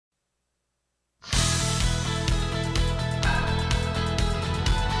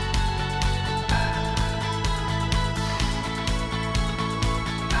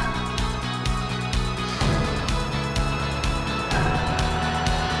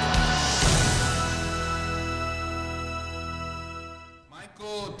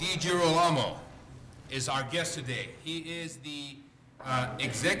DiGirolamo is our guest today. He is the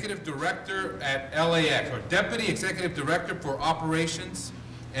Executive Director at LAX, or Deputy Executive Director for Operations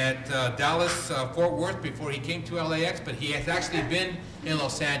at Dallas Fort Worth before he came to LAX, but he has actually been in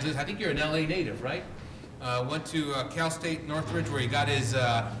Los Angeles. I think you're an LA native, right? Went to Cal State Northridge where he got his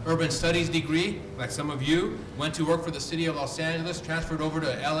urban studies degree, like some of you. Went to work for the city of Los Angeles, transferred over to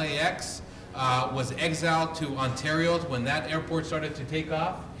LAX, was exiled to Ontario when that airport started to take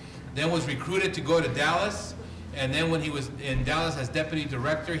off, then was recruited to go to Dallas, and then when he was in Dallas as deputy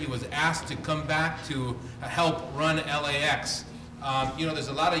director, he was asked to come back to help run LAX. You know, there's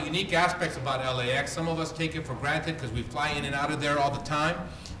a lot of unique aspects about LAX. Some of us take it for granted because we fly in and out of there all the time,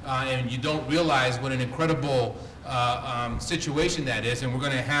 and you don't realize what an incredible situation that is, and we're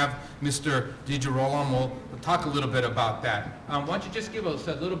going to have Mr. DiGirolamo talk a little bit about that. Why don't you just give us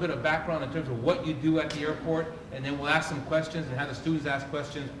a little bit of background in terms of what you do at the airport, and then we'll ask some questions and have the students ask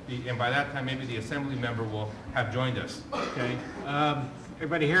questions, and by that time maybe the assembly member will have joined us. Okay.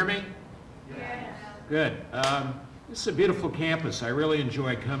 Everybody hear me? Yeah. Good. This is a beautiful campus. I really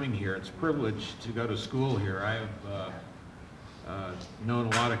enjoy coming here. It's a privilege to go to school here. I have known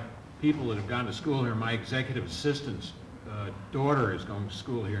a lot of people that have gone to school here. My executive assistant's daughter is going to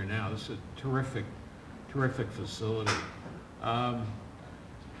school here now. This is a terrific facility.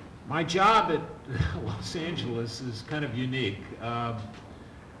 My job at Los Angeles is kind of unique.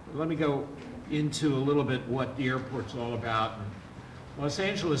 Let me go into a little bit what the airport's all about. Los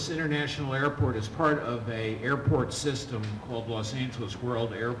Angeles International Airport is part of an airport system called Los Angeles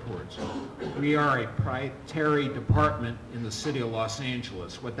World Airports. We are a proprietary department in the city of Los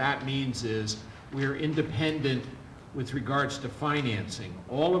Angeles. What that means is we are independent with regards to financing.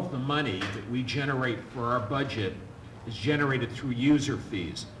 All of the money that we generate for our budget is generated through user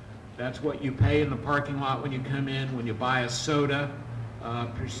fees. That's what you pay in the parking lot when you come in. When you buy a soda,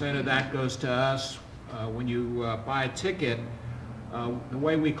 percent of that goes to us. When you buy a ticket, the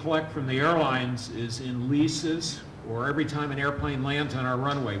way we collect from the airlines is in leases, or every time an airplane lands on our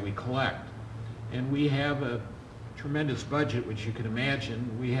runway, we collect. And we have a tremendous budget, which you can imagine.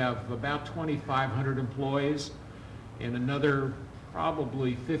 We have about 2,500 employees and another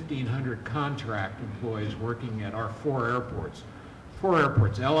probably 1,500 contract employees working at our four airports.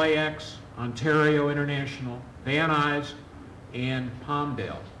 LAX, Ontario International, Van Nuys, and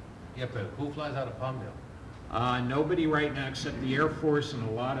Palmdale. Yeah, but who flies out of Palmdale? Nobody right now except the Air Force and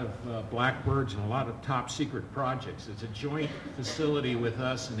a lot of Blackbirds and a lot of top secret projects. It's a joint facility with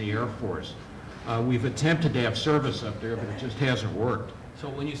us and the Air Force. We've attempted to have service up there, but it just hasn't worked. So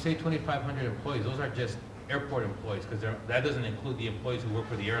when you say 2,500 employees, those are just airport employees, because that doesn't include the employees who work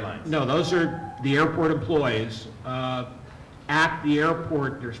for the airlines. No, those are the airport employees. At the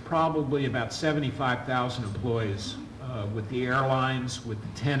airport, there's probably about 75,000 employees with the airlines, with the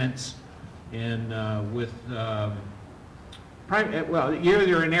tenants, and with, well, you're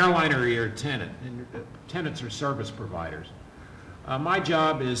either an airline or you're a tenant, and tenants are service providers. My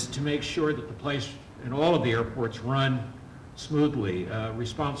job is to make sure that the place and all of the airports run smoothly,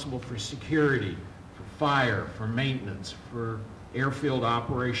 responsible for security, for fire, for maintenance, for airfield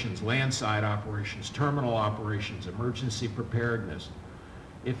operations, landside operations, terminal operations, emergency preparedness.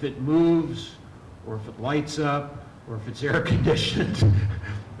 If it moves, or if it lights up, or if it's air conditioned,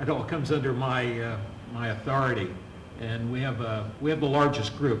 it all comes under my my authority. And we have the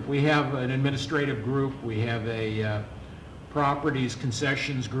largest group. We have an administrative group, we have a properties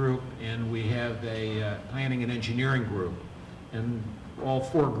concessions group, and we have a planning and engineering group. And all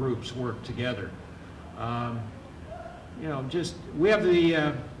four groups work together. You know, we have the,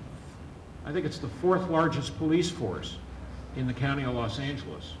 I think it's the fourth largest police force in the county of Los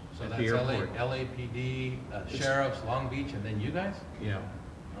Angeles. So that's LAPD, sheriffs, Long Beach, and then you guys? Yeah.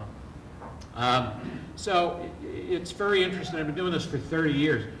 Oh. So it's very interesting. I've been doing this for 30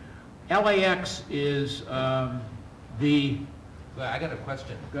 years. LAX is the... I got a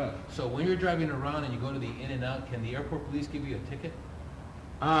question. Go. So when you're driving around and you go to the in and out, can the airport police give you a ticket?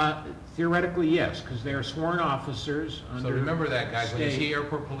 Theoretically, yes, because they're sworn officers. So remember that, guys. When you see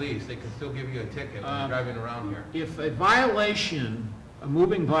airport police, they can still give you a ticket when you're driving around here. If a violation, a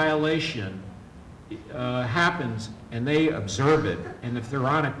moving violation, happens and they observe it, and if they're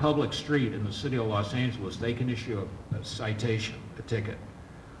on a public street in the city of Los Angeles, they can issue a citation, a ticket,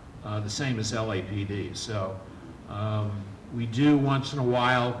 the same as LAPD. So we do once in a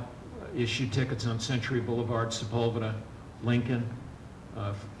while issue tickets on Century Boulevard, Sepulveda, Lincoln,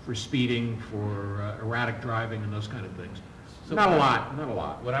 for speeding, for erratic driving, and those kind of things. So Not a lot, not a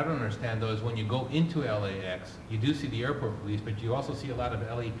lot. What I don't understand though is when you go into LAX, you do see the airport police, but you also see a lot of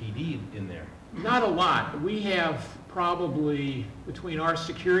LAPD in there. Not a lot. We have probably, between our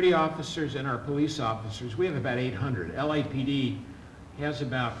security officers and our police officers, we have about 800. LAPD has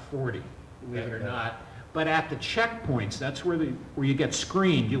about 40, believe it or not. But at the checkpoints, that's where you get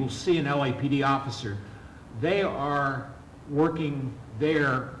screened, you'll see an LAPD officer. They are working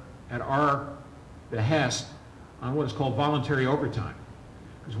there at our behest on what is called voluntary overtime.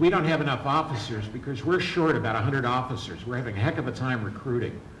 Because we don't have enough officers, because we're short about 100 officers. We're having a heck of a time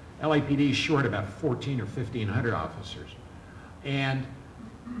recruiting. LAPD is short about 14 or 1,500 officers. And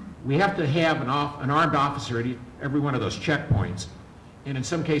we have to have an armed officer at every one of those checkpoints. And in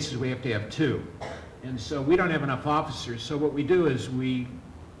some cases, we have to have 2. And so we don't have enough officers. So what we do is we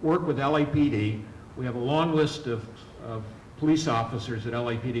work with LAPD. We have a long list of police officers at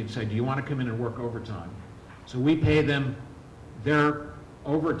LAPD and say, do you want to come in and work overtime? So we pay them their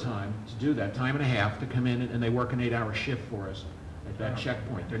overtime to do that, time and a half to come in, and they work an 8-hour shift for us at that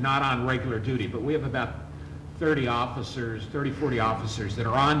checkpoint. They're not on regular duty, but we have about 30 officers, 30, 40 officers that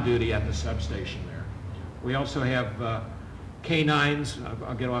are on duty at the substation there. We also have canines.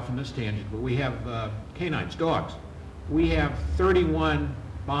 I'll get off on this tangent, but we have canines, dogs. We have 31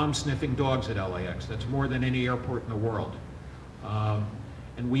 bomb-sniffing dogs at LAX. That's more than any airport in the world.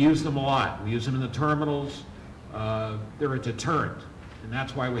 And we use them a lot. We use them in the terminals. They're a deterrent, and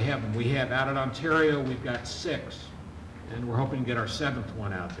that's why we have them. We have out at Ontario, we've got 6, and we're hoping to get our 7th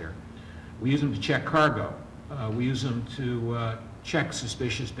one out there. We use them to check cargo. We use them to check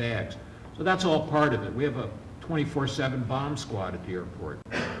suspicious bags. So that's all part of it. We have a 24/7 bomb squad at the airport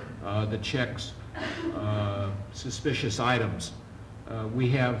that checks suspicious items. We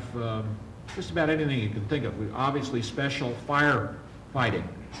have just about anything you can think of. We obviously special firefighting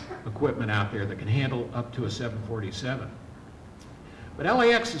equipment out there that can handle up to a 747. But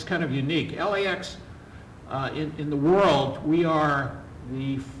LAX is kind of unique. LAX, in the world, we are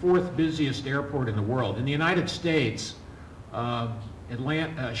the 4th busiest airport in the world. In the United States,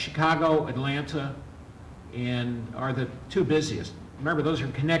 Chicago, Atlanta, and are the 2 busiest. Remember, those are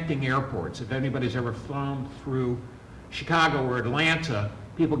connecting airports. If anybody's ever flown through Chicago or Atlanta,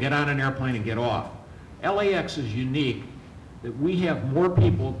 people get on an airplane and get off. LAX is unique that we have more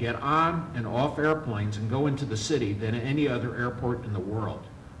people get on and off airplanes and go into the city than any other airport in the world.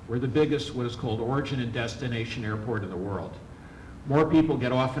 We're the biggest, what is called origin and destination airport in the world. More people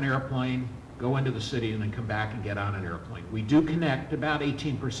get off an airplane, go into the city, and then come back and get on an airplane. We do connect, about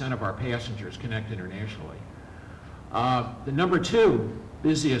 18% of our passengers connect internationally. The number 2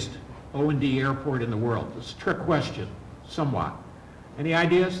 busiest O&D airport in the world. It's a trick question, somewhat. Any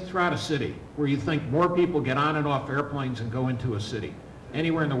ideas? Throughout a city where you think more people get on and off airplanes and go into a city.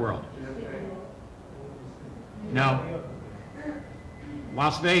 Anywhere in the world. No.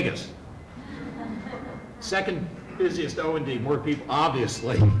 Las Vegas. 2nd busiest O&D, more people,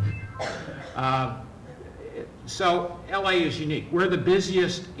 obviously. So LA is unique. We're the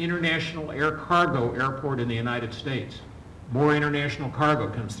busiest international air cargo airport in the United States. More international cargo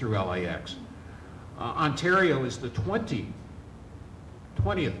comes through LAX. Ontario is the 20th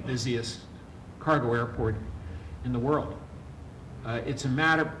busiest cargo airport in the world. It's a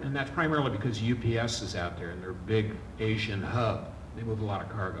matter, and that's primarily because UPS is out there and they're a big Asian hub. They move a lot of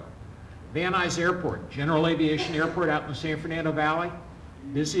cargo. Van Nuys Airport, general aviation airport out in the San Fernando Valley,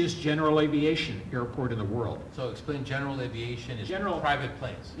 busiest general aviation airport in the world. So explain general aviation is private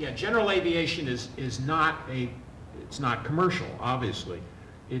planes. Yeah, general aviation is not it's not commercial, obviously.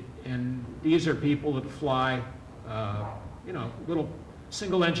 And these are people that fly, little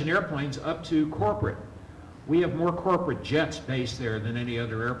single-engine airplanes up to corporate. We have more corporate jets based there than any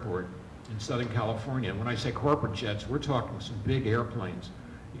other airport in Southern California. When I say corporate jets, we're talking some big airplanes.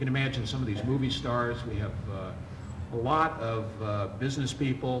 You can imagine some of these movie stars. We have a lot of business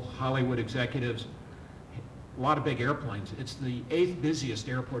people, Hollywood executives, a lot of big airplanes. It's the 8th busiest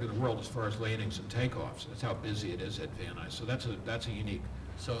airport in the world as far as landings and takeoffs. That's how busy it is at Van Nuys. So that's a unique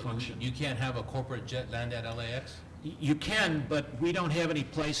function. You can't have a corporate jet land at LAX? You can, but we don't have any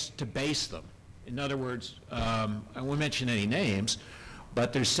place to base them. In other words, I won't mention any names,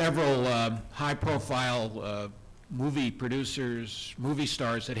 but there's several high-profile movie producers, movie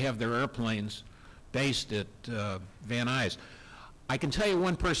stars that have their airplanes based at Van Nuys. I can tell you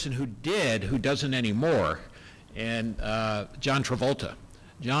one person who doesn't anymore, and John Travolta.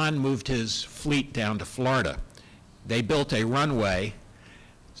 John moved his fleet down to Florida. They built a runway,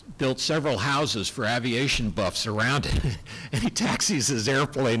 built several houses for aviation buffs around it, and he taxis his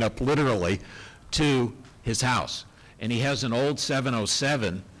airplane up literally to his house. And he has an old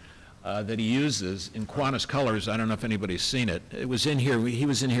 707 that he uses in Qantas colors. I don't know if anybody's seen it. It was in here. He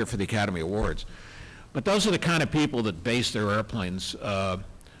was in here for the Academy Awards. But those are the kind of people that base their airplanes.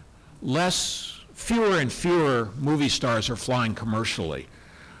 Fewer and fewer movie stars are flying commercially.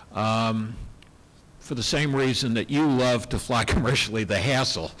 For the same reason that you love to fly commercially, the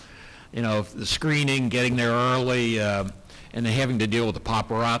hassle. You know, the screening, getting there early, and then having to deal with the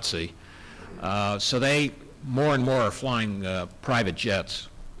paparazzi. So they more and more are flying private jets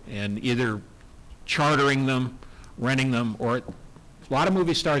and either chartering them, renting them, or a lot of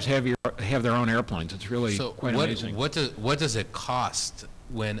movie stars have their own airplanes. It's really quite amazing. What does it cost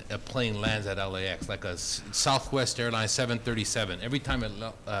when a plane lands at LAX, like a Southwest Airlines 737? Every time it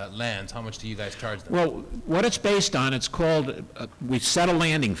lands, how much do you guys charge them? Well, what it's based on, it's called, we set a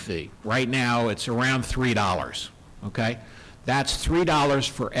landing fee. Right now, it's around $3, okay? That's $3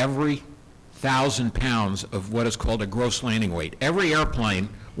 for every 1,000 pounds of what is called a gross landing weight. Every airplane,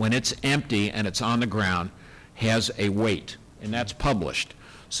 when it's empty and it's on the ground, has a weight, and that's published.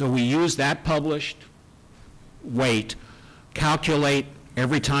 So we use that published weight, calculate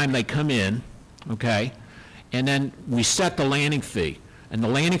every time they come in, okay, and then we set the landing fee. And the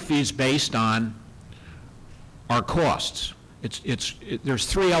landing fee is based on our costs. There's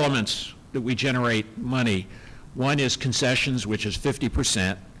three elements that we generate money. One is concessions, which is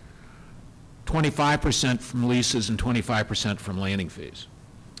 50%, 25% from leases, and 25% from landing fees.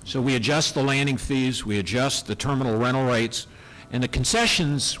 So we adjust the landing fees, we adjust the terminal rental rates, and the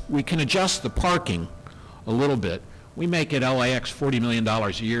concessions, we can adjust the parking a little bit. We make at LAX $40 million a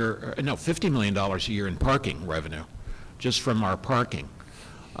year, no, $50 million a year in parking revenue, just from our parking.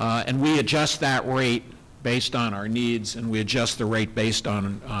 And we adjust that rate based on our needs, and we adjust the rate based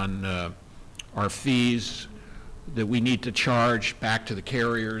on our fees that we need to charge back to the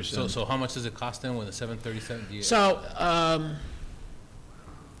carriers. So how much does it cost then with a 737?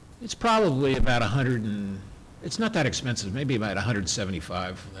 It's probably about it's not that expensive, maybe about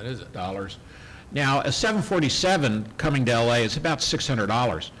 $175. That is it. Now, a 747 coming to LA is about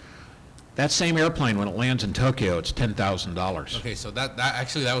 $600. That same airplane, when it lands in Tokyo, it's $10,000. Okay, so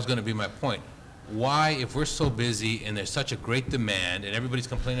that was going to be my point. Why, if we're so busy and there's such a great demand and everybody's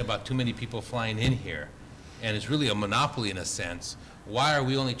complaining about too many people flying in here, and it's really a monopoly in a sense, why are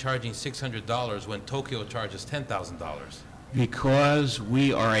we only charging $600 when Tokyo charges $10,000? Because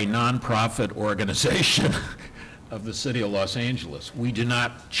we are a nonprofit organization of the city of Los Angeles. We do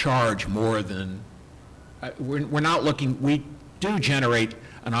not charge more than, we're not looking, we do generate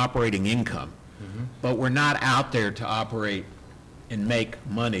an operating income, but we're not out there to operate and make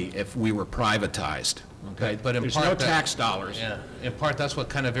money if we were privatized, okay? But in there's part no tax dollars. Yeah, in part that's what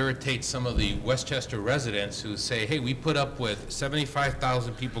kind of irritates some of the Westchester residents who say, hey, we put up with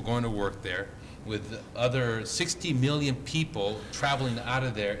 75,000 people going to work there, with other 60 million people traveling out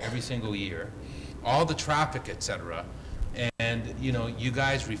of there every single year, all the traffic, et cetera, and you know, you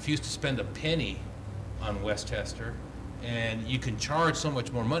guys refuse to spend a penny on Westchester, and you can charge so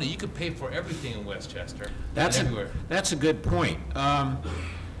much more money. You could pay for everything in Westchester. That's a good point.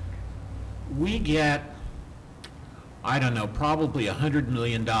 We get, I don't know, probably $100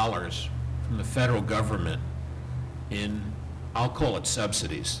 million from the federal government in, I'll call it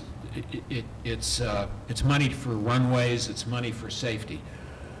subsidies. It's money for runways, it's money for safety.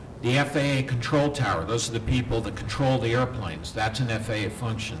 The FAA control tower, those are the people that control the airplanes. That's an FAA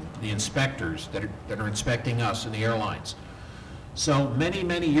function. The inspectors that are inspecting us and the airlines. So many,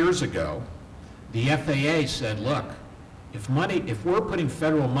 many years ago, the FAA said, look, if we're putting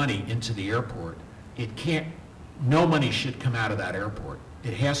federal money into the airport, no money should come out of that airport.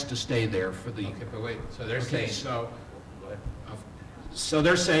 It has to stay there for the... Okay, but wait, so they're saying... So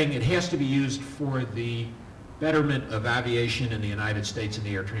they're saying it has to be used for the betterment of aviation in the United States and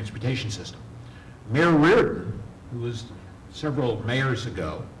the air transportation system. Mayor Reardon, who was several mayors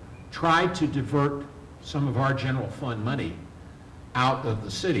ago, tried to divert some of our general fund money out of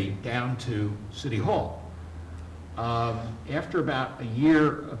the city down to City Hall. After about a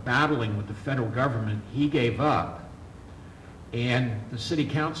year of battling with the federal government, he gave up, and the city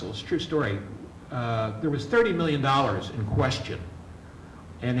council, it's a true story, there was $30 million in question,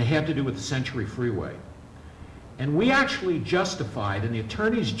 and it had to do with the Century Freeway. And we actually justified, and the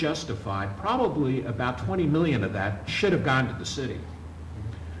attorneys justified, probably about 20 million of that should have gone to the city.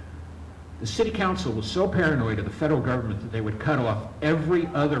 The city council was so paranoid of the federal government that they would cut off every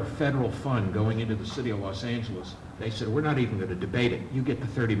other federal fund going into the city of Los Angeles. They said, we're not even going to debate it. You get the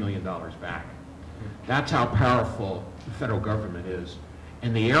 $30 million back. That's how powerful the federal government is.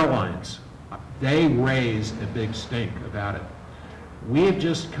 And the airlines, they raise a big stink about it. We have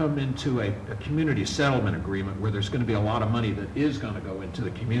just come into a community settlement agreement where there's going to be a lot of money that is going to go into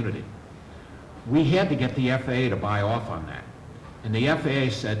the community. We had to get the FAA to buy off on that. And the FAA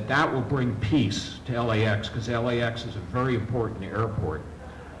said that will bring peace to LAX, because LAX is a very important airport.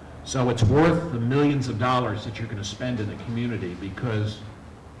 So it's worth the millions of dollars that you're going to spend in the community, because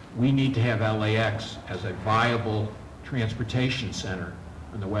we need to have LAX as a viable transportation center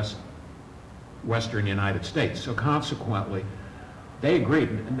in the western United States. So consequently, they agreed,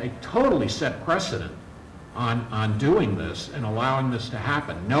 and they totally set precedent on doing this and allowing this to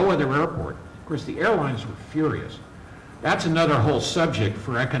happen. No other airport. Of course, the airlines were furious. That's another whole subject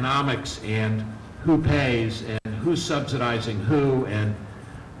for economics and who pays and who's subsidizing who. And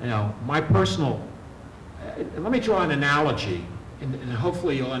you know, my personal, let me draw an analogy, and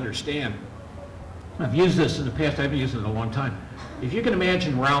hopefully you'll understand. I've used this in the past, I haven't used it in a long time. If you can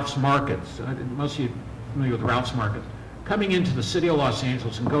imagine Ralph's Markets, most of you are familiar with Ralph's Markets, coming into the city of Los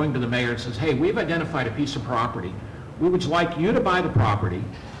Angeles and going to the mayor and says, hey, we've identified a piece of property. We would like you to buy the property,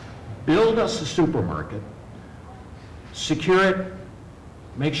 build us a supermarket, secure it,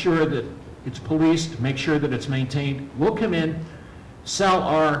 make sure that it's policed, make sure that it's maintained. We'll come in, sell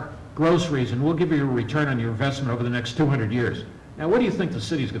our groceries, and we'll give you a return on your investment over the next 200 years. Now, what do you think the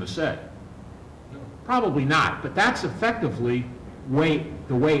city's going to say? Probably not, but that's effectively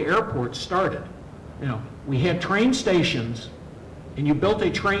the way airports started. You know, we had train stations, and you built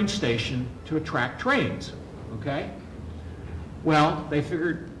a train station to attract trains, okay? Well, they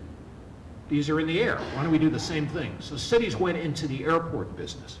figured these are in the air. Why don't we do the same thing? So cities went into the airport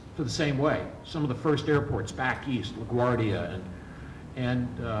business for the same way. Some of the first airports back east, LaGuardia and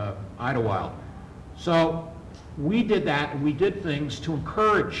Idlewild. So we did that, and we did things to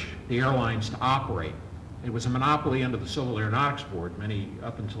encourage the airlines to operate. It was a monopoly under the Civil Aeronautics Board,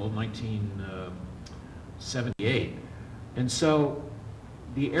 up until 1978. And so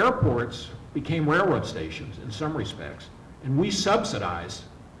the airports became railroad stations in some respects, and we subsidized,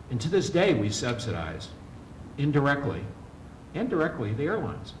 and to this day we subsidize indirectly and directly the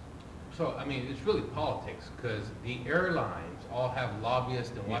airlines. So, I mean, it's really politics, because the airlines all have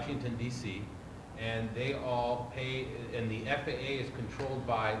lobbyists in Washington, D.C., and they all pay, and the FAA is controlled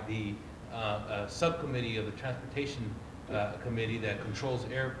by the subcommittee of the Transportation Committee that controls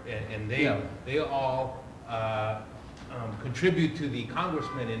air, and they all contribute to the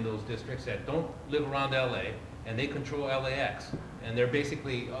congressmen in those districts that don't live around LA, and they control LAX. And they're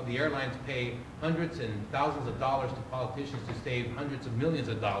basically, the airlines pay hundreds and thousands of dollars to politicians to save hundreds of millions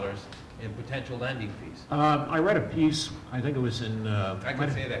of dollars in potential landing fees. I read a piece, I think it was in... I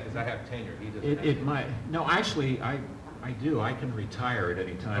can say that because I have tenure. He doesn't. It might. No, actually, I do. I can retire at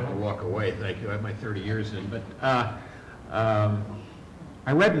any time or walk away. Thank you. I have my 30 years in. But I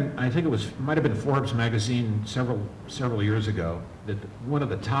read, I think it might have been Forbes magazine several years ago, that one of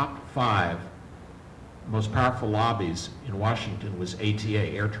the top 5 most powerful lobbies in Washington was ATA,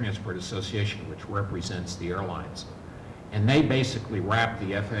 Air Transport Association, which represents the airlines. And they basically wrap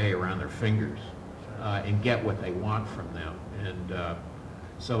the FAA around their fingers and get what they want from them. And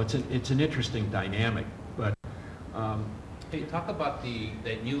so it's an interesting dynamic. But hey, talk about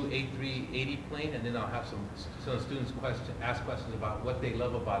that new A380 plane, and then I'll have some students ask questions about what they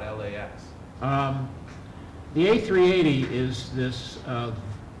love about LAX. The A380 is this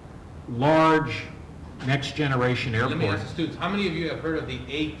large next generation airport. Let me ask the students, how many of you have heard of the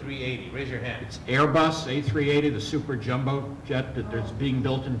A380? Raise your hand. It's Airbus A380, the super jumbo jet that's being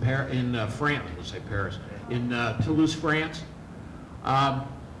built in France, let's say Paris, in Toulouse, France.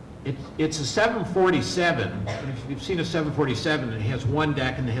 It's a 747. If you've seen a 747, it has one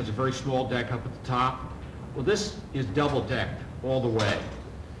deck and it has a very small deck up at the top. Well, this is double decked all the way.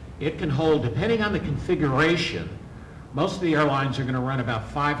 It can hold, depending on the configuration, most of the airlines are going to run about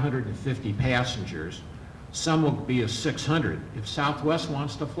 550 passengers. Some will be as 600. If Southwest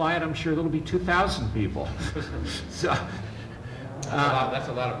wants to fly it, I'm sure there'll be 2,000 people. So, that's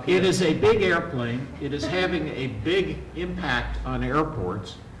a lot of people. It is a big airplane. It is having a big impact on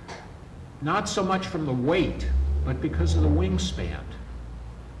airports, not so much from the weight, but because of the wingspan.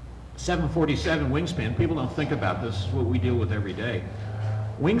 747 wingspan, people don't think about this, this is what we deal with every day.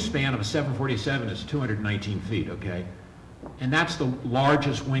 Wingspan of a 747 is 219 feet, okay? And that's the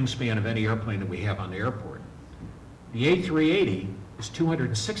largest wingspan of any airplane that we have on the airport. The A380 is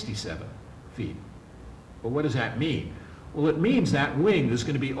 267 feet. But what does that mean? Well, it means that wing is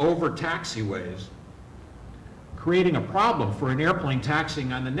going to be over taxiways, creating a problem for an airplane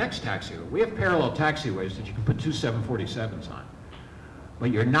taxiing on the next taxiway. We have parallel taxiways that you can put 2 747s on.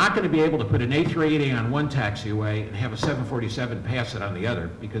 But you're not going to be able to put an A380 on one taxiway and have a 747 pass it on the other,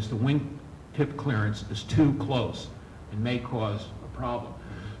 because the wing tip clearance is too close and may cause a problem.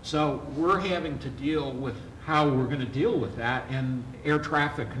 So we're having to deal with how we're going to deal with that, and air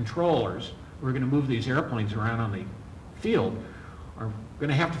traffic controllers, we're going to move these airplanes around on the field, are going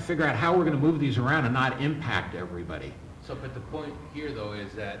to have to figure out how we're going to move these around and not impact everybody. So, but the point here, though,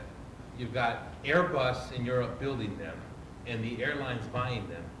 is that you've got Airbus in Europe building them, and the airlines buying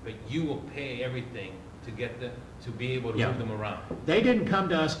them, but you will pay everything to get them, to be able to move them around. They didn't come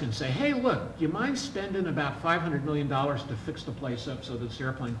to us and say, hey, look, do you mind spending about $500 million to fix the place up so this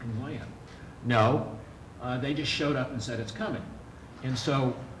airplane can land? No, they just showed up and said it's coming. And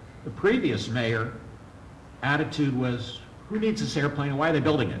so the previous mayor attitude was, who needs this airplane and why are they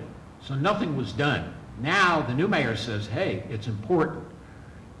building it? So nothing was done. Now the new mayor says, hey, it's important.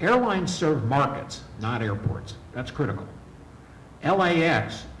 Airlines serve markets, not airports. That's critical.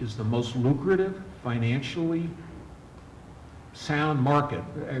 LAX is the most lucrative, financially sound market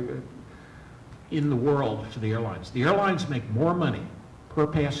in the world for the airlines. The airlines make more money per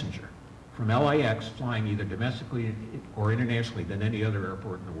passenger from LAX flying either domestically or internationally than any other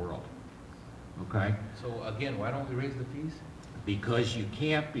airport in the world. Okay? So again, why don't we raise the fees? Because you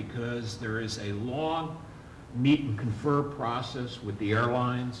can't, because there is a long meet and confer process with the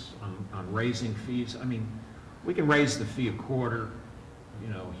airlines on raising fees. I mean, we can raise the fee a quarter, you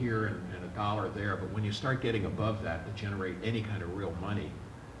know, here and $1 there, but when you start getting above that to generate any kind of real money,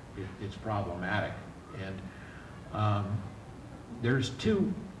 it's problematic. And there's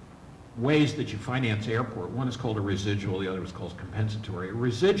two ways that you finance airport. One is called a residual, the other is called compensatory. A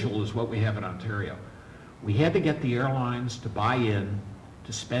residual is what we have in Ontario. We had to get the airlines to buy in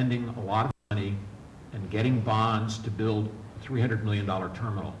to spending a lot of money and getting bonds to build a $300 million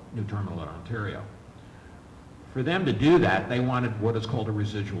terminal, new terminal in Ontario. For them to do that, they wanted what is called a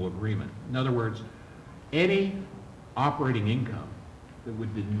residual agreement. In other words, any operating income that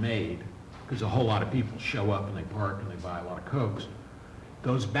would be made, because a whole lot of people show up and they park and they buy a lot of Cokes,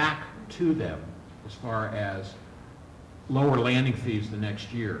 goes back to them as far as lower landing fees the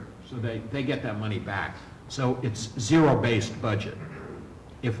next year. So they get that money back. So it's zero-based budget.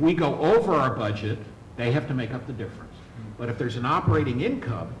 If we go over our budget, they have to make up the difference. But if there's an operating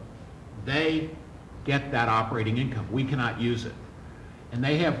income, they get that operating income. We cannot use it. And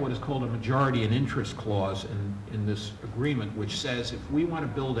they have what is called a majority and interest clause in this agreement, which says if we want to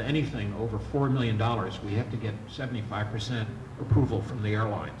build anything over $4 million, we have to get 75% approval from the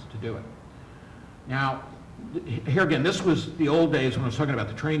airlines to do it. Now, here again, this was the old days when I was talking about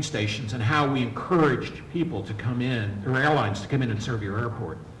the train stations and how we encouraged people to come in, or airlines to come in and serve your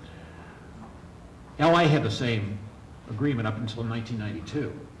airport. LA had the same agreement up until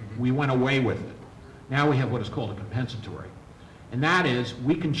 1992. We went away with it. Now we have what is called a compensatory. And that is,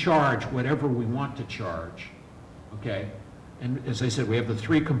 we can charge whatever we want to charge, okay? And as I said, we have the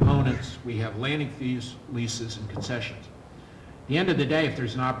three components. We have landing fees, leases, and concessions. At the end of the day, if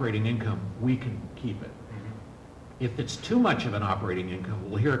there's an operating income, we can keep it. If it's too much of an operating income,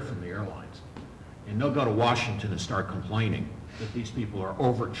 we'll hear it from the airlines. And they'll go to Washington and start complaining that these people are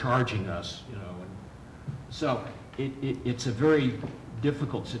overcharging us, you know. And so it's a very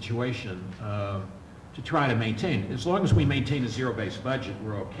difficult situation to try to maintain. As long as we maintain a zero-based budget,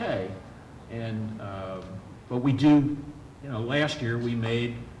 we're okay. And but we do, you know, last year we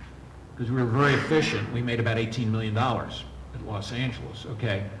made, because we were very efficient, we made about $18 million at Los Angeles,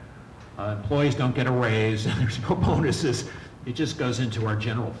 okay? Employees don't get a raise, and there's no bonuses. It just goes into our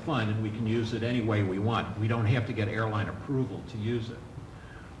general fund, and we can use it any way we want. We don't have to get airline approval to use it.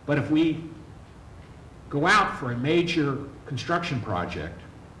 But if we go out for a major construction project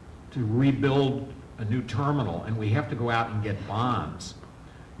to rebuild a new terminal, and we have to go out and get bonds,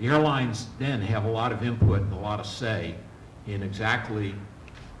 the airlines then have a lot of input and a lot of say in exactly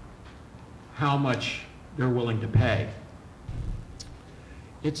how much they're willing to pay.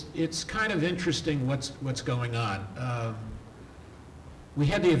 It's kind of interesting what's going on. We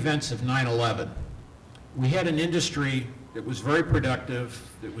had the events of 9/11. We had an industry that was very productive,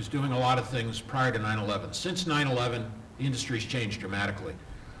 that was doing a lot of things prior to 9/11. Since 9/11, the industry's changed dramatically.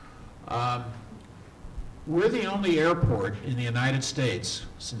 We're the only airport in the United States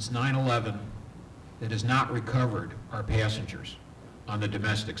since 9/11 that has not recovered our passengers on the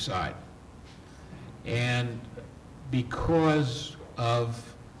domestic side. And because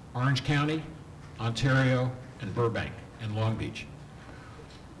of Orange County, Ontario, and Burbank, and Long Beach.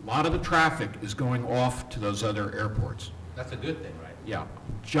 A lot of the traffic is going off to those other airports. That's a good thing, right? Yeah.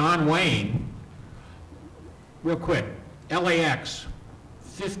 John Wayne, real quick, LAX,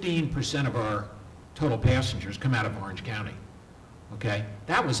 15% of our total passengers come out of Orange County, okay?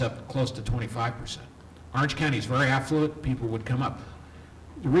 That was up close to 25%. Orange County is very affluent, people would come up.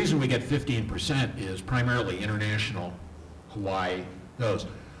 The reason we get 15% is primarily international Hawaii, those.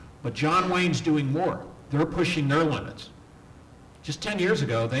 But John Wayne's doing more. They're pushing their limits. Just 10 years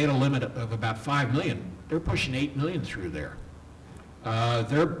ago, they had a limit of about 5 million. They're pushing 8 million through there.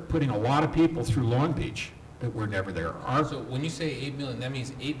 They're putting a lot of people through Long Beach that were never there. So when you say 8 million, that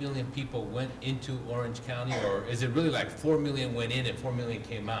means 8 million people went into Orange County, or is it really like 4 million went in and 4 million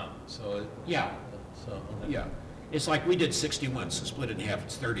came out? So yeah. So okay. Yeah. It's like we did 61, so split it in half,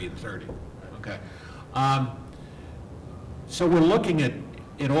 it's 30 and 30. Okay. So we're looking at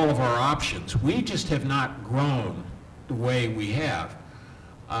all of our options. We just have not grown the way we have.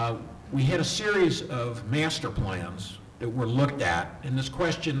 We had a series of master plans that were looked at, and this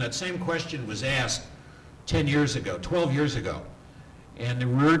question, that same question was asked 10 years ago, 12 years ago. And the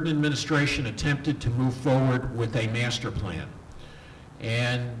Reardon administration attempted to move forward with a master plan.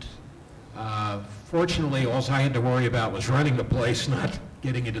 And fortunately, all I had to worry about was running the place, not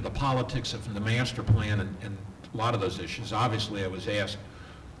getting into the politics of the master plan and a lot of those issues. Obviously, I was asked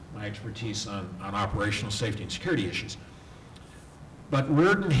my expertise on operational safety and security issues. But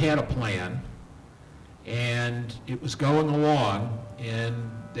Reardon had a plan, and it was going along,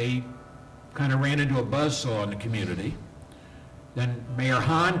 and they kind of ran into a buzzsaw in the community. Then Mayor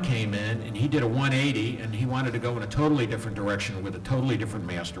Hahn came in, and he did a 180, and he wanted to go in a totally different direction with a totally different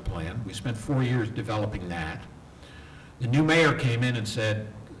master plan. We spent 4 years developing that. The new mayor came in and said,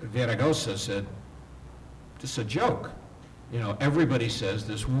 Verragosa said, this is a joke. You know, everybody says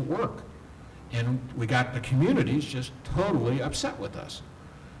this won't work. And we got the communities just totally upset with us.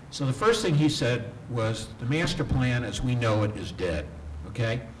 So the first thing he said was, the master plan as we know it is dead,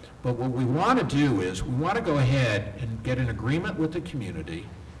 okay? But what we want to do is, we want to go ahead and get an agreement with the community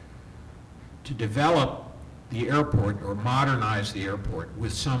to develop the airport or modernize the airport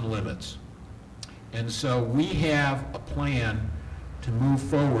with some limits. And so we have a plan to move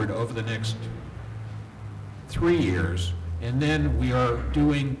forward over the next 3 years, and then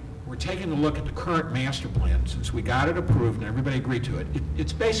we're taking a look at the current master plan, since we got it approved and everybody agreed to it.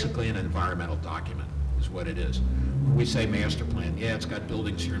 It's basically an environmental document, is what it is. When we say master plan, yeah, it's got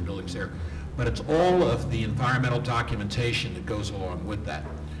buildings here and buildings there, but it's all of the environmental documentation that goes along with that.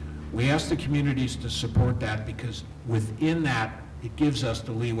 We ask the communities to support that because within that, it gives us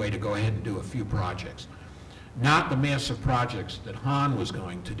the leeway to go ahead and do a few projects. Not the massive projects that Hahn was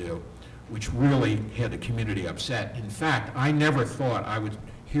going to do, which really had the community upset. In fact, I never thought I would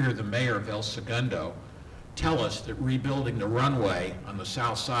hear the mayor of El Segundo tell us that rebuilding the runway on the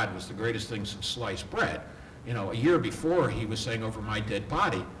south side was the greatest thing since sliced bread. You know, a year before, he was saying over my dead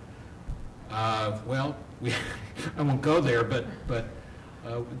body. Well, I won't go there, but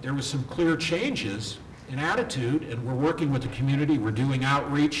there was some clear changes in attitude, and we're working with the community. We're doing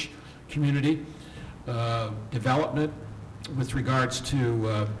outreach, community development with regards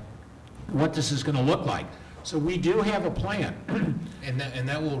to what this is going to look like. So we do have a plan. And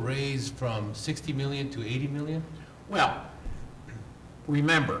that will raise from 60 million to 80 million? Well,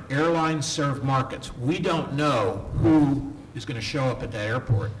 remember, airlines serve markets. We don't know who is going to show up at that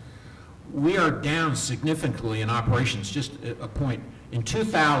airport. We are down significantly in operations. Just a point. In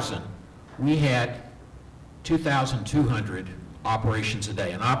 2000, we had 2,200 operations a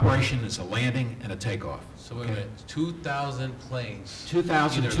day. An operation is a landing and a takeoff. So wait a minute, 2,000 planes.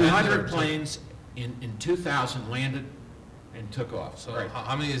 2,200 planes in 2000 landed and took off. So right.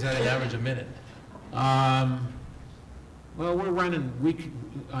 how many is that an average a minute? Well, we're running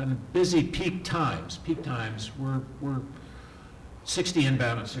on busy peak times. Peak times, we're 60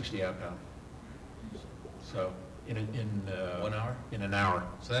 inbound and 60 outbound. So in 1 hour? In an hour.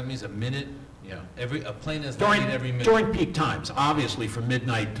 So that means a minute. Yeah. A plane is landing every minute. During peak times, obviously from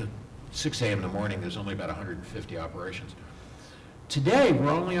midnight to 6 a.m. in the morning, there's only about 150 operations. Today,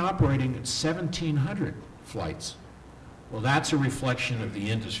 we're only operating at 1,700 flights. Well, that's a reflection of the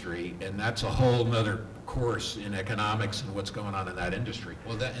industry, and that's a whole nother course in economics and what's going on in that industry.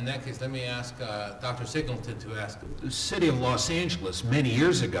 Well, in that case, let me ask Dr. Singleton to ask. The city of Los Angeles, many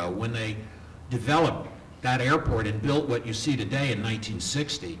years ago, when they developed that airport and built what you see today in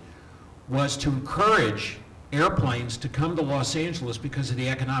 1960, was to encourage airplanes to come to Los Angeles because of the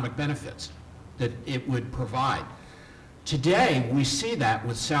economic benefits that it would provide. Today, we see that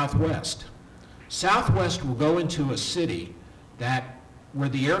with Southwest. Southwest will go into a city where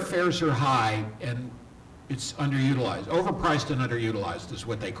the airfares are high and it's underutilized. Overpriced and underutilized is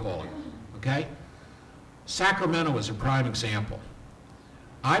what they call it, okay? Sacramento is a prime example.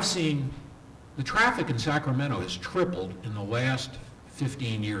 I've seen the traffic in Sacramento has tripled in the last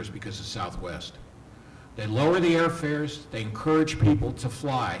 15 years because of Southwest. They lower the airfares, they encourage people to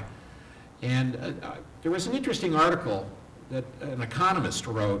fly. And there was an interesting article that an economist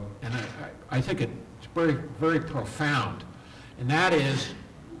wrote, and I think it's very, very profound. and that is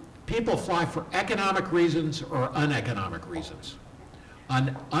people fly for economic reasons or uneconomic reasons.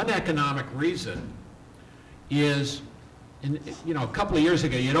 An uneconomic reason is, a couple of years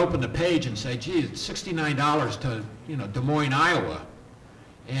ago, you'd open the page and say, gee, it's $69 to, Des Moines, Iowa.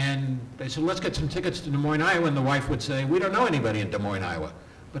 And they said, let's get some tickets to Des Moines, Iowa. And the wife would say, we don't know anybody in Des Moines, Iowa.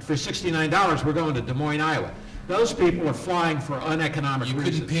 But for $69, we're going to Des Moines, Iowa. Those people are flying for uneconomic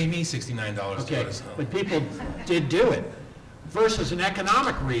reasons. You couldn't pay me $69 to go to some. But people did do it. Versus an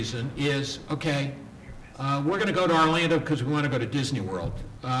economic reason is, okay, we're going to go to Orlando because we want to go to Disney World.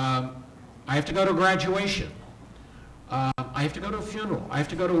 I have to go to a graduation. I have to go to a funeral. I have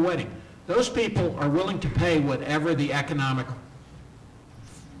to go to a wedding. Those people are willing to pay whatever the economic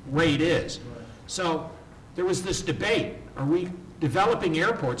rate is. So there was this debate, are we developing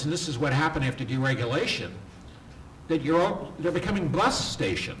airports, and this is what happened after deregulation, that they're becoming bus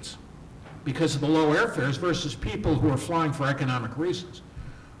stations because of the low airfares versus people who are flying for economic reasons.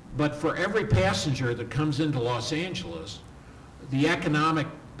 But for every passenger that comes into Los Angeles, the economic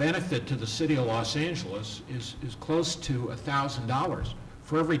benefit to the city of Los Angeles is close to $1,000.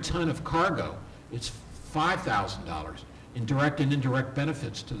 For every ton of cargo, it's $5,000 in direct and indirect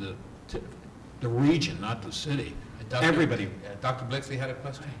benefits to the region, not the city. Everybody. Dr. Blixley had a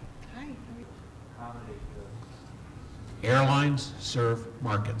question. Airlines serve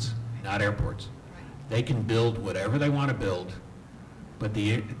markets, not airports. They can build whatever they want to build, but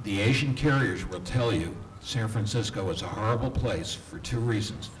the Asian carriers will tell you San Francisco is a horrible place for two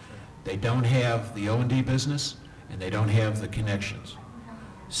reasons. They don't have the O&D business, and they don't have the connections.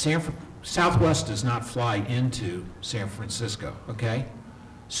 Southwest does not fly into San Francisco, okay?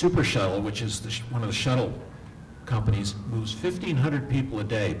 Super Shuttle, which is one of the shuttle companies, moves 1,500 people a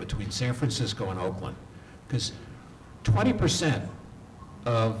day between San Francisco and Oakland, because 20%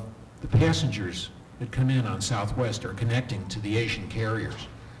 of the passengers that come in on Southwest are connecting to the Asian carriers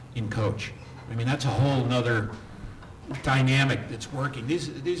in coach. I mean, that's a whole nother dynamic that's working.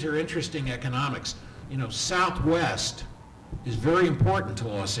 These are interesting economics. Southwest is very important to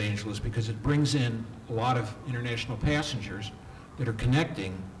Los Angeles because it brings in a lot of international passengers that are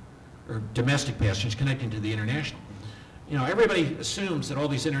connecting, or domestic passengers connecting to the international. Everybody assumes that all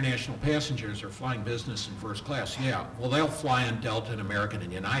these international passengers are flying business and first class. Yeah, well, they'll fly on Delta and American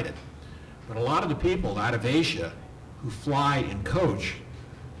and United. But a lot of the people out of Asia who fly in coach,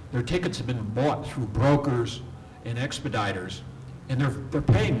 their tickets have been bought through brokers and expediters, and they're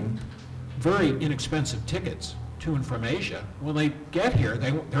paying very inexpensive tickets to and from Asia. When they get here,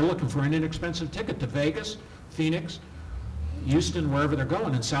 they're looking for an inexpensive ticket to Vegas, Phoenix, Houston, wherever they're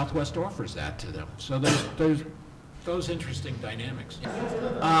going, and Southwest offers that to them. So there's those interesting dynamics.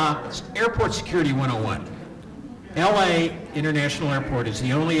 Airport Security 101. LA International Airport is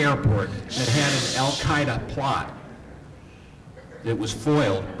the only airport that had an Al-Qaeda plot that was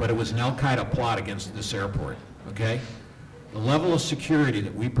foiled, but it was an Al-Qaeda plot against this airport, okay? The level of security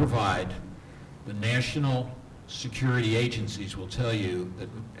that we provide, the national security agencies will tell you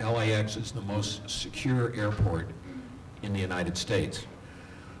that LAX is the most secure airport in the United States.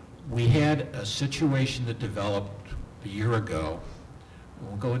 We had a situation that developed a year ago. I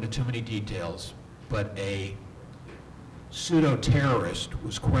won't go into too many details, but a pseudo-terrorist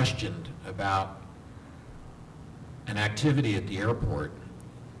was questioned about an activity at the airport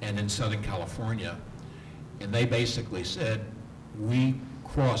and in Southern California, and they basically said, we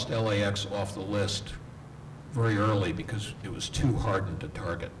crossed LAX off the list very early because it was too hardened to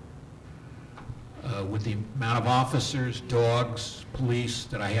target. With the amount of officers, dogs, police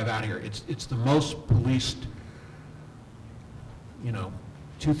that I have out here, it's the most policed,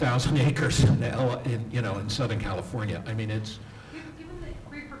 2,000 acres in Southern California. I mean, it's. Given the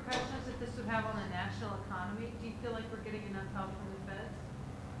repercussions that this would have on the national economy, do you feel like we're getting enough help from the feds?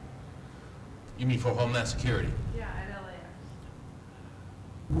 You mean for Homeland Security? Yeah, at LAX.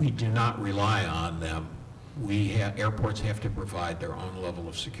 We do not rely on them. Airports have to provide their own level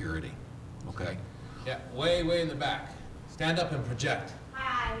of security, okay? Yeah, way in the back. Stand up and project.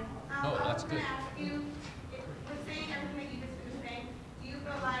 Hi. Oh, that's good. I was going to ask you, with saying everything that you just been saying, do you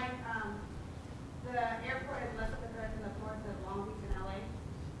feel like the airport is less of a threat than the ports of Long Beach and LA?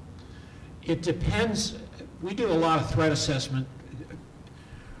 It depends. We do a lot of threat assessment.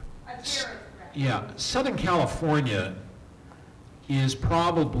 A terrorist threat. Yeah, Southern California is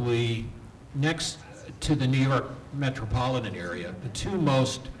probably next to the New York metropolitan area, the two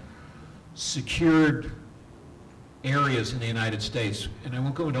most secured areas in the United States. And I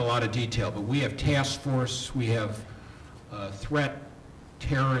won't go into a lot of detail, but we have task force, we have threat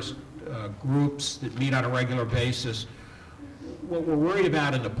terrorist groups that meet on a regular basis. What we're worried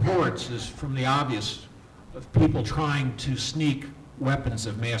about in the ports is from the obvious, of people trying to sneak weapons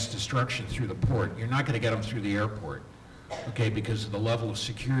of mass destruction through the port. You're not going to get them through the airport, okay, because of the level of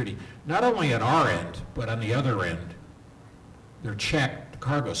security. Not only at our end, but on the other end, they're checked, the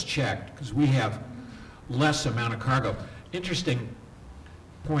cargo's checked, because we have less amount of cargo. Interesting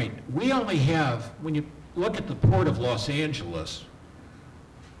point. We only have, when you look at the Port of Los Angeles,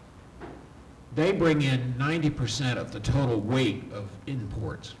 they bring in 90% of the total weight of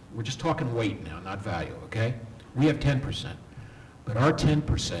imports. We're just talking weight now, not value, okay? We have 10%, but our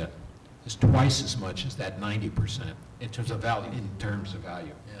 10% is twice as much as that 90% In terms of value. in terms of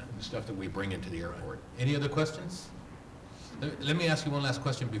value, Yeah. the stuff that we bring into the airport. Any other questions? Let me ask you one last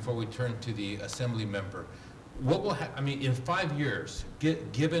question before we turn to the assembly member. What will I mean, in 5 years,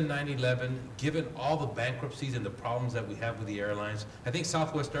 given 9/11, given all the bankruptcies and the problems that we have with the airlines, I think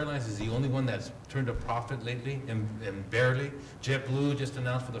Southwest Airlines is the only one that's turned a profit lately, and barely. JetBlue just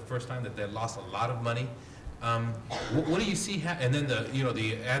announced for the first time that they lost a lot of money. What do you see, and then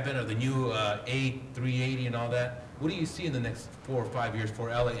the advent of the new A380 and all that, what do you see in the next 4 or 5 years for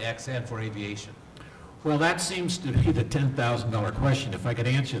LAX and for aviation? Well, that seems to be the $10,000 question. If I could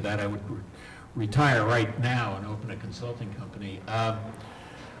answer that, I would retire right now and open a consulting company.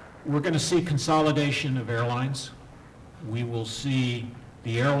 We're going to see consolidation of airlines. We will see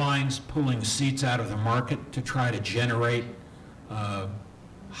the airlines pulling seats out of the market to try to generate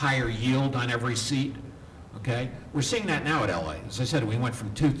higher yield on every seat. Okay? We're seeing that now at LA. As I said, we went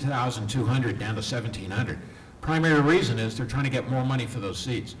from 2,200 down to 1,700. Primary reason is they're trying to get more money for those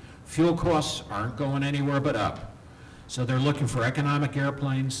seats. Fuel costs aren't going anywhere but up. So they're looking for economic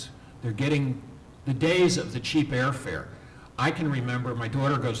airplanes. They're getting the days of the cheap airfare. I can remember, my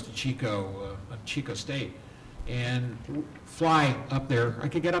daughter goes to Chico State, and fly up there. I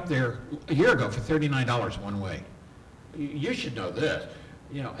could get up there a year ago for $39 one way. You should know this.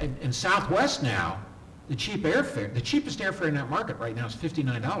 You know, and Southwest now, the cheapest airfare in that market right now is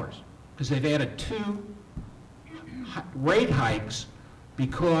 $59, because they've added 2 rate hikes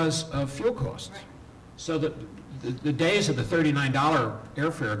because of fuel costs. Right. So the days of the $39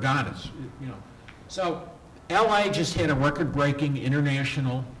 airfare are gone. It's, you know. So LA just had a record-breaking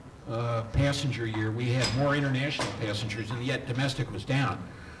international passenger year. We had more international passengers, and yet domestic was down.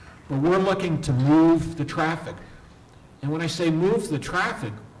 But we're looking to move the traffic. And when I say move the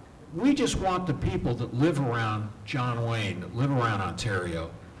traffic, we just want the people that live around John Wayne, that live around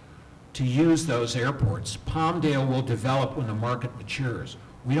Ontario, to use those airports. Palmdale will develop when the market matures.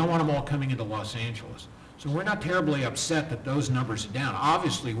 We don't want them all coming into Los Angeles. So we're not terribly upset that those numbers are down.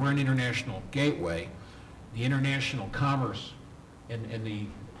 Obviously, we're an international gateway. The international commerce and the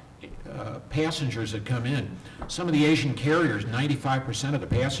passengers that come in. Some of the Asian carriers, 95% of the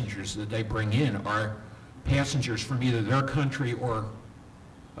passengers that they bring in are passengers from either their country or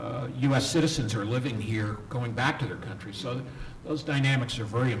U.S. citizens are living here, going back to their country. So those dynamics are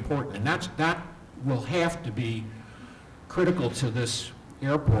very important, and that will have to be critical to this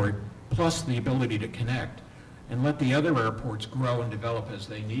airport, plus the ability to connect, and let the other airports grow and develop as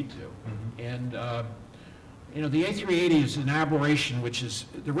they need to. Mm-hmm. And you know, the A380 is an aberration, which is,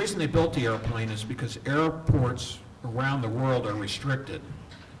 the reason they built the airplane is because airports around the world are restricted.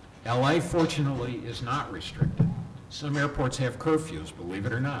 LA, fortunately, is not restricted. Some airports have curfews, believe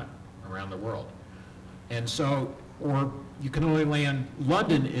it or not, around the world. And so, or you can only land,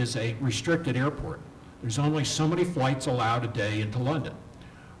 London is a restricted airport. There's only so many flights allowed a day into London.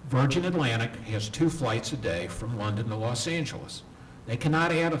 Virgin Atlantic has 2 flights a day from London to Los Angeles. They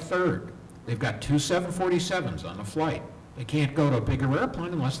cannot add a third. They've got 2 747s on the flight. They can't go to a bigger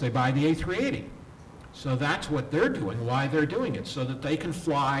airplane unless they buy the A380. So that's what they're doing, why they're doing it, so that they can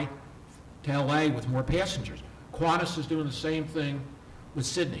fly to LA with more passengers. Qantas is doing the same thing with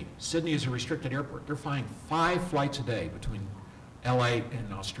Sydney. Sydney is a restricted airport. They're flying 5 flights a day between LA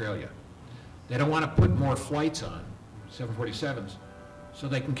and Australia. They don't want to put more flights on, 747s, so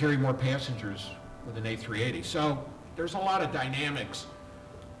they can carry more passengers with an A380. So there's a lot of dynamics.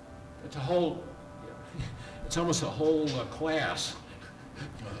 It's a whole, it's almost a whole class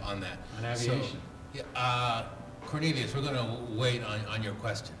On that. on aviation. So, yeah, Cornelius, we're going to wait on your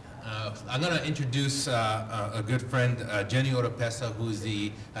question. I'm going to introduce a good friend, Jenny Oropeza, who's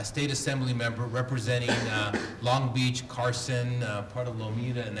the State Assembly member representing Long Beach, Carson, part of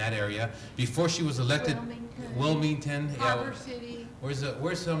Lomita in that area. Before she was elected, Wilmington. Harbor City.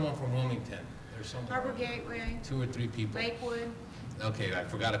 Where's someone from Wilmington? There's someone. Harbor Gateway. 2 or 3 people. Lakewood. Okay, I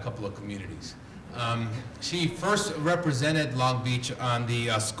forgot a couple of communities. She first represented Long Beach on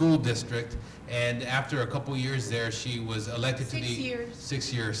the school district, and after a couple years there, she was elected to the 6 years.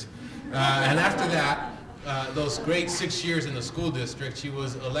 6 years. And after that, those great 6 years in the school district. She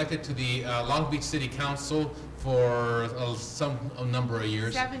was elected to the Long Beach City Council for some number of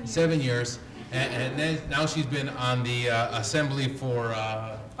years. 7 years. 7 years. And then now she's been on the assembly for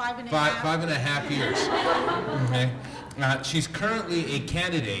Five and a half years. Okay. She's currently a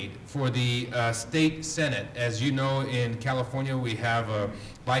candidate for the state senate. As you know, in California, we have a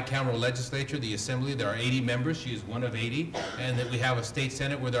bicameral legislature, the assembly. There are 80 members. She is one of 80. And then we have a state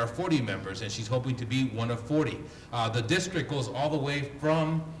senate where there are 40 members, and she's hoping to be one of 40. The district goes all the way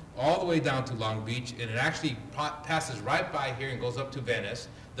down to Long Beach, and it actually passes right by here and goes up to Venice.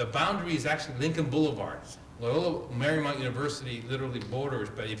 The boundary is actually Lincoln Boulevard. Loyola Marymount University literally borders,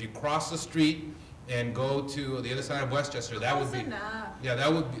 but if you cross the street and go to the other side of Westchester, that would be, yeah,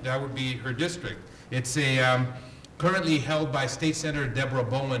 that would be her district. It's a currently held by State Senator Deborah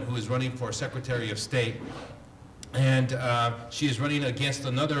Bowman, who is running for Secretary of State, and she is running against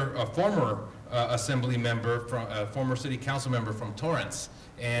another former assembly member, from former city council member from Torrance,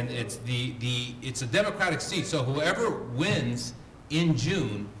 and it's it's a Democratic seat. So whoever wins in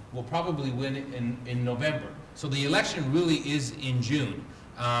June will probably win in November. So the election really is in June.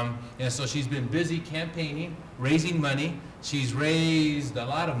 And so she's been busy campaigning, raising money. She's raised a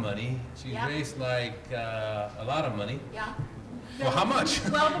lot of money. She's raised like a lot of money. Yeah. Well, how much?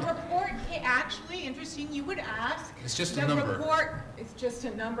 Well, the report, actually, interesting you would ask. It's just a number. The report, it's just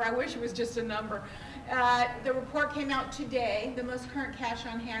a number. I wish it was just a number. The report came out today, the most current cash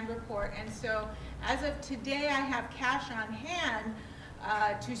on hand report. And so as of today, I have cash on hand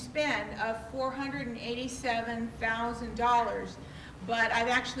to spend of $487,000. But I've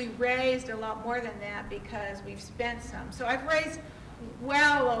actually raised a lot more than that because we've spent some. So I've raised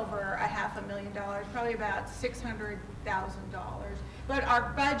well over $500,000, probably about $600,000. But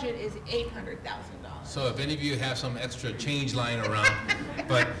our budget is $800,000. So if any of you have some extra change lying around,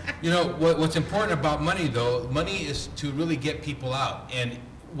 but you know what's important about money though, money is to really get people out. And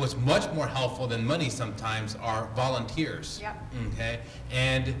what's much more helpful than money sometimes are volunteers. Yep. Okay,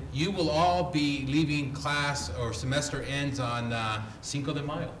 and you will all be leaving class or semester ends on Cinco de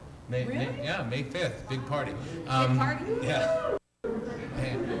Mayo. May 5th, big party. Big party? Yeah.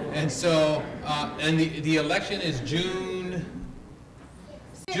 And so, and the election is June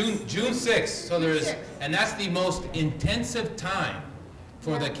 6th. So there's, and that's the most intensive time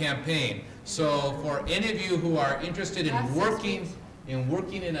for the campaign. So for any of you who are interested in working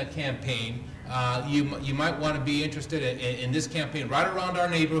in a campaign, you might want to be interested in this campaign right around our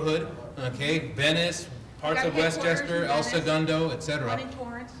neighborhood, okay? Venice, parts of Westchester, El Segundo, etc.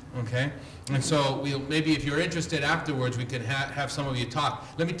 Okay, and so maybe if you're interested afterwards, we can have some of you talk.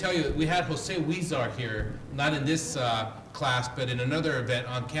 Let me tell you, we had Jose Huizar here, not in this class, but in another event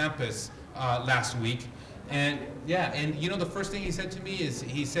on campus last week. And yeah, and you know the first thing he said to me is,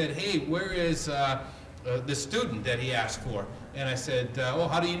 he said, hey, where is the student that he asked for? And I said, oh,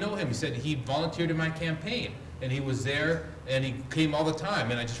 how do you know him? He said, he volunteered in my campaign. And he was there, and he came all the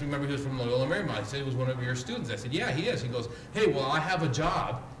time. And I just remember he was from Loyola Marymount. He said he was one of your students. I said, yeah, he is. He goes, hey, well, I have a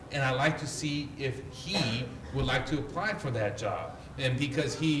job, and I'd like to see if he would like to apply for that job. And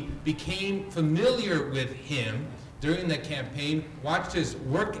because he became familiar with him during the campaign, watched his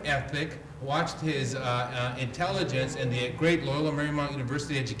work ethic, watched his intelligence, and the great Loyola Marymount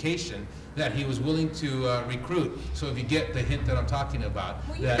University education that he was willing to recruit. So if you get the hint that I'm talking about.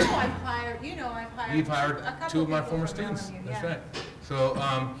 Well, that I've hired you've hired a couple two of my people former from students. LMU, That's yeah. right. So,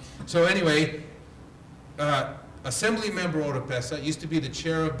 so anyway, Assembly Member Oropeza used to be the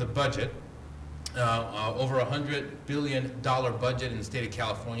chair of the budget, over $100 billion budget in the state of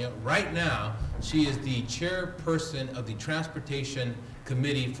California. Right now, she is the chairperson of the Transportation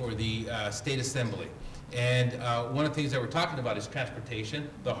Committee for the State Assembly. And one of the things that we're talking about is transportation,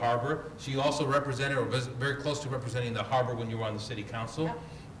 the harbor. She also represented, or was very close to representing the harbor when you were on the city council. Yep.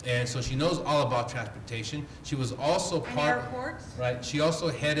 And so she knows all about transportation. She was also airports. Right, she also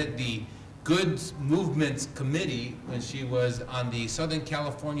headed the Goods Movements Committee when she was on the Southern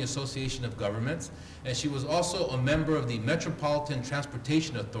California Association of Governments. And she was also a member of the Metropolitan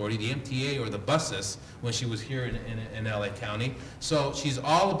Transportation Authority, the MTA, or the buses, when she was here in LA County. So she's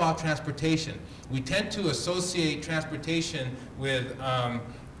all about transportation. We tend to associate transportation with,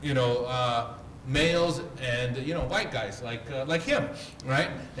 males and, white guys like him,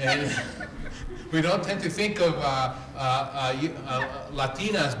 right? And we don't tend to think of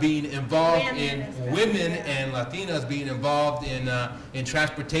Latinas being involved women and Latinas being involved in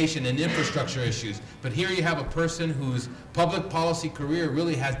transportation and infrastructure issues. But here you have a person whose public policy career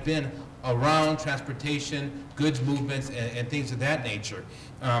really has been around transportation, goods movements, and things of that nature.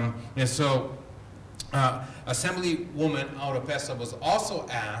 And so Assemblywoman Oropeza was also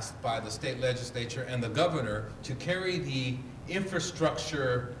asked by the state legislature and the governor to carry the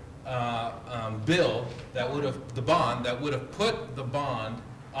infrastructure bill that would have, the bond, that would have put the bond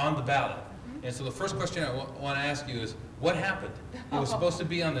on the ballot. And so the first question I want to ask you is, what happened? It was supposed to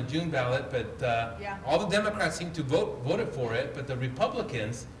be on the June ballot, but all the Democrats seemed to voted for it, but the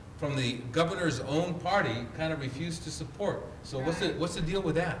Republicans from the governor's own party kind of refused to support. So what's the deal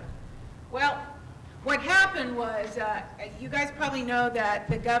with that? Well, what happened was, you guys probably know that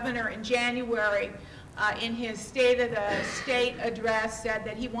the governor in January, in his State of the State address, said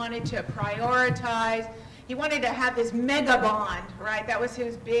that he wanted to prioritize, he wanted to have this mega bond, right? That was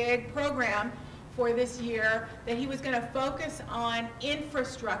his big program for this year, that he was going to focus on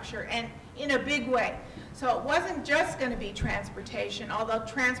infrastructure, and in a big way. So it wasn't just going to be transportation, although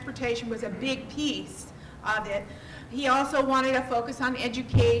transportation was a big piece of it. He also wanted to focus on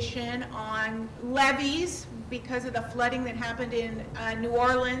education, on levees, because of the flooding that happened in New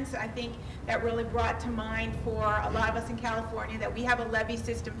Orleans. I think that really brought to mind for a lot of us in California that we have a levee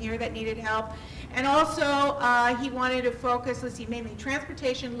system here that needed help. And also, he wanted to focus, let's see, mainly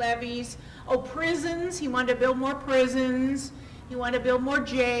transportation, levees, prisons. He wanted to build more prisons. He wanted to build more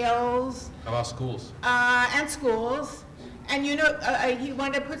jails. How about schools? And schools. And he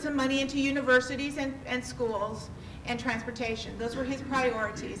wanted to put some money into universities and schools and transportation. Those were his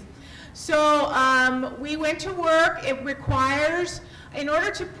priorities. So we went to work. It requires, in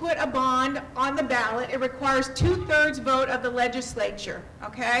order to put a bond on the ballot, it requires 2/3 vote of the legislature,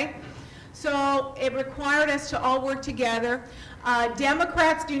 okay? So it required us to all work together.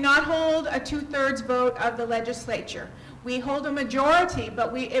 Democrats do not hold a 2/3 vote of the legislature. We hold a majority,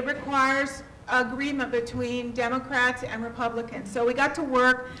 but it requires agreement between Democrats and Republicans. So we got to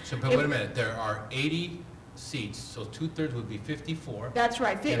work. So, but wait a minute, there are 80 seats, so 2/3 would be 54. That's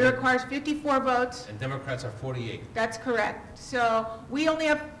right, it requires 54 votes. And Democrats are 48. That's correct. So we only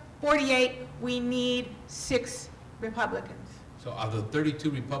have 48, we need 6 Republicans. So of the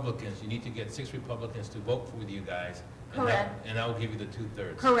 32 Republicans, you need to get 6 Republicans to vote with you guys. Correct. And that will give you the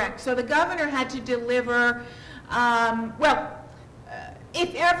 2/3. Correct. So the governor had to deliver,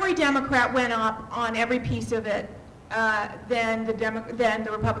 if every Democrat went up on every piece of it, then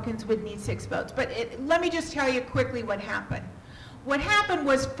the Republicans would need 6 votes. But let me just tell you quickly what happened. What happened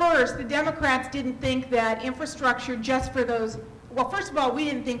was, first, the Democrats didn't think that infrastructure just for those, well, first of all, we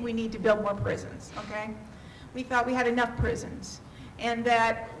didn't think we need to build more prisons, okay? We thought we had enough prisons, and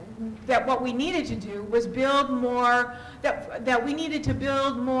that what we needed to do was build more, that we needed to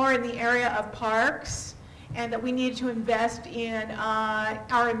build more in the area of parks, and that we needed to invest in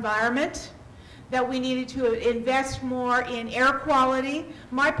our environment, that we needed to invest more in air quality.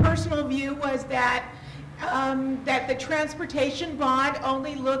 My personal view was that the transportation bond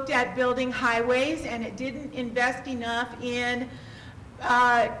only looked at building highways, and it didn't invest enough in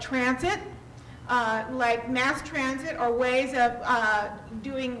transit, like mass transit, or ways of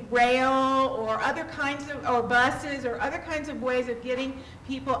doing rail, or other kinds of, or buses, or other kinds of ways of getting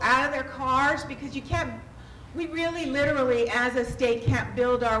people out of their cars, because you can't, we really literally as a state can't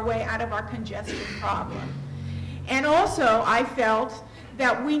build our way out of our congestion problem. And also I felt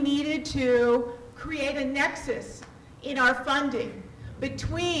that we needed to create a nexus in our funding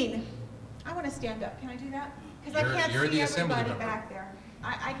between, I want to stand up, can I do that? Because I can't see everybody back there.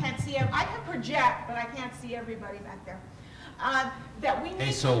 I can't see, I can project, but I can't see everybody back there. That we need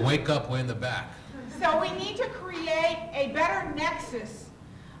Hey, so wake up, we're in the back. So we need to create a better nexus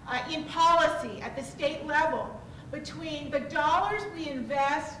in policy at the state level between the dollars we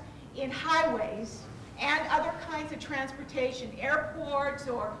invest in highways and other kinds of transportation, airports,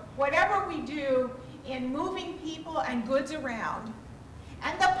 or whatever we do in moving people and goods around,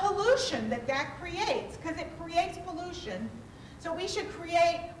 and the pollution that creates, because it creates pollution. So we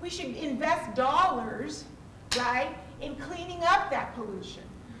should invest dollars, right, in cleaning up that pollution.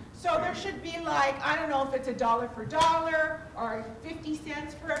 So there should be, like, I don't know if it's $1 for dollar or 50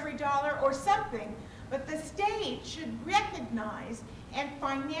 cents for every dollar or something, but the state should recognize and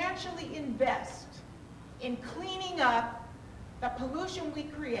financially invest in cleaning up the pollution we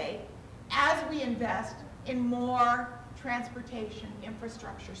create as we invest in more transportation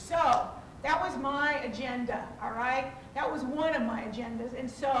infrastructure. So that was my agenda, all right? That was one of my agendas. And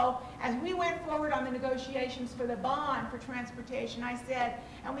so as we went forward on the negotiations for the bond for transportation, I said,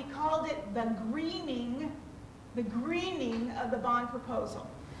 and we called it the greening of the bond proposal.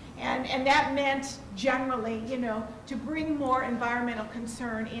 And that meant generally, you know, to bring more environmental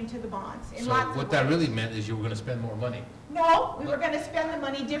concern into the bonds. In So lots of what that ways. really meant is you were going to spend more money. No, we were going to spend the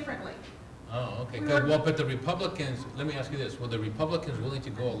money differently. Oh, okay. We Good. were- Well, but the Republicans, let me ask you this, were the Republicans willing to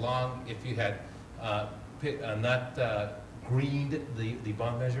go along if you had not greened the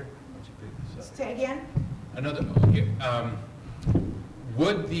bond measure? Say again? Another, okay,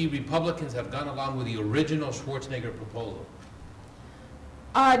 would the Republicans have gone along with the original Schwarzenegger proposal?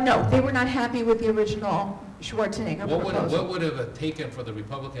 No, they were not happy with the original Schwarzenegger proposal. What would have taken for the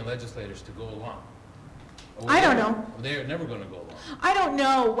Republican legislators to go along? I don't know. They're never going to go along. I don't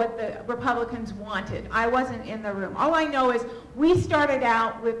know what the Republicans wanted. I wasn't in the room. All I know is we started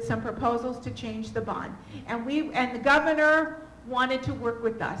out with some proposals to change the bond, and the governor wanted to work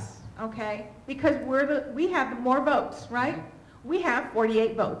with us, okay? Because we have more votes, right? We have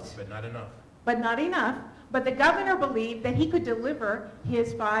 48 votes. But not enough. But not enough. But the governor believed that he could deliver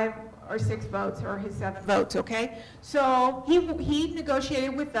his 5 or 6 votes or his 7 votes, okay? So he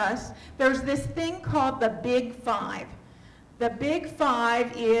negotiated with us. There's this thing called the Big Five. The Big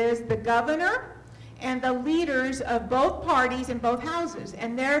Five is the governor and the leaders of both parties in both houses.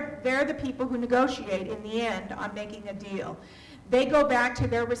 And they're the people who negotiate in the end on making a deal. They go back to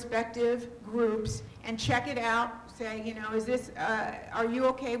their respective groups and check it out, say, you know, is this, are you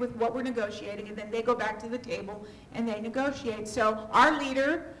okay with what we're negotiating? And then they go back to the table and they negotiate. So our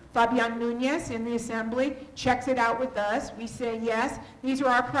leader, Fabian Nunez in the Assembly, checks it out with us. We say, yes, these are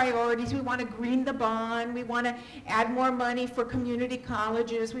our priorities. We want to green the bond. We want to add more money for community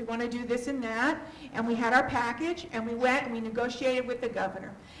colleges. We want to do this and that. And we had our package, and we went and we negotiated with the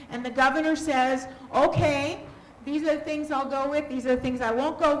governor. And the governor says, okay, these are the things I'll go with. These are the things I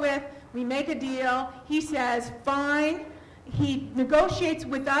won't go with. We make a deal. He says, fine. He negotiates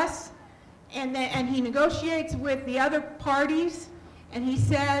with us, and he negotiates with the other parties. And he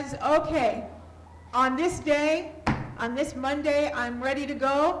says, okay, on this day, on this Monday, I'm ready to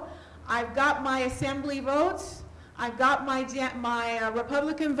go. I've got my assembly votes. I've got my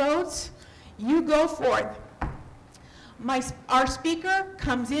Republican votes. You go forth. Our speaker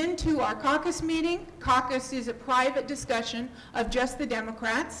comes into our caucus meeting. Caucus is a private discussion of just the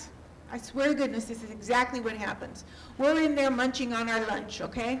Democrats. I swear to goodness, this is exactly what happens. We're in there munching on our lunch,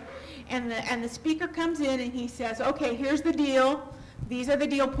 okay? And the speaker comes in and he says, okay, here's the deal. These are the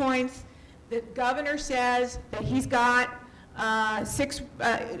deal points. The governor says that he's got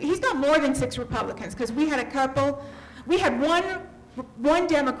he's got more than 6 Republicans, because we had one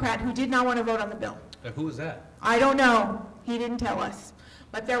Democrat who did not want to vote on the bill. Who was that? I don't know. He didn't tell us.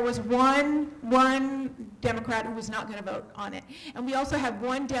 But there was one Democrat who was not going to vote on it. And we also had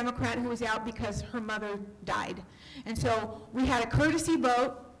one Democrat who was out because her mother died. And so we had a courtesy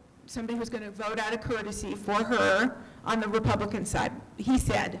vote. Somebody was going to vote out of courtesy for her on the Republican side, he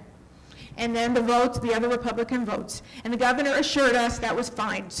said. And then the other Republican votes. And the governor assured us that was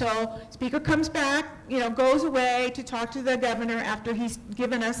fine. So speaker comes back, goes away to talk to the governor after he's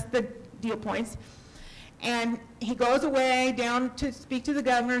given us the deal points. And he goes away down to speak to the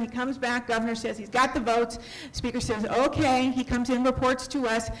governor. He comes back. Governor says he's got the votes. Speaker says, okay. He comes in, reports to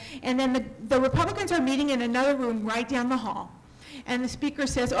us. And then the Republicans are meeting in another room right down the hall. And the speaker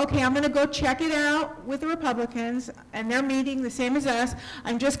says, okay, I'm going to go check it out with the Republicans. And they're meeting the same as us.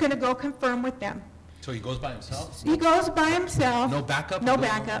 I'm just going to go confirm with them. So he goes by himself? He goes by himself. No backup? No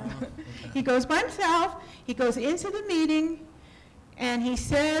backup. He goes by himself. He goes into the meeting. And he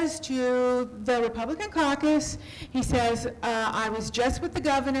says to the Republican caucus, he says, I was just with the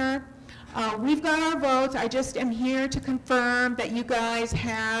governor. We've got our votes. I just am here to confirm that you guys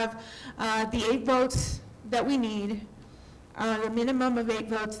have the 8 votes that we need, the minimum of 8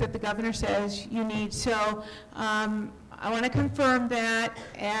 votes that the governor says you need. So I want to confirm that.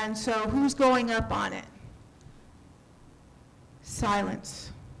 And so who's going up on it?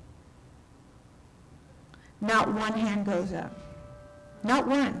 Silence. Not one hand goes up. Not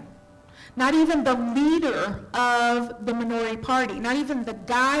one. Not even the leader of the minority party. Not even the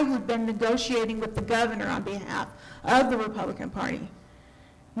guy who'd been negotiating with the governor on behalf of the Republican Party.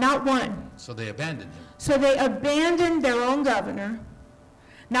 Not one. So they abandoned him. So they abandoned their own governor.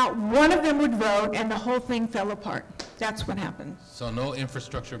 Not one of them would vote, and the whole thing fell apart. That's what happened. So no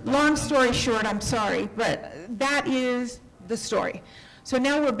infrastructure. Long story short, I'm sorry, but that is the story. So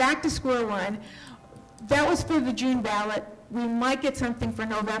now we're back to square one. That was for the June ballot. We might get something for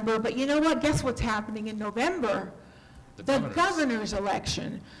November, but you know what? Guess what's happening in November? The governor's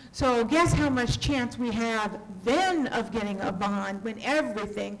election. So guess how much chance we have then of getting a bond when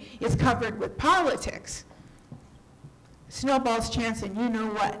everything is covered with politics? Snowball's chance and you know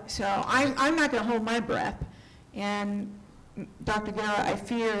what. So I'm not going to hold my breath. And Dr. Guerra, I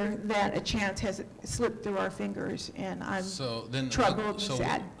fear that a chance has slipped through our fingers, and I'm troubled and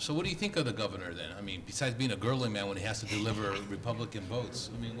sad. So what do you think of the governor then? I mean, besides being a girly man when he has to deliver Republican votes,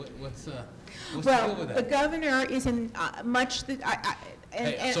 I mean, what's the deal with that? The governor is in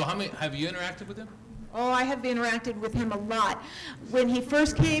So how many, have you interacted with him? Oh, I have interacted with him a lot. When he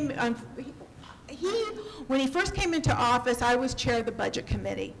first came, when he first came into office, I was chair of the budget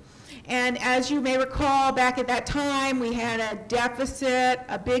committee. And as you may recall, back at that time, we had a deficit,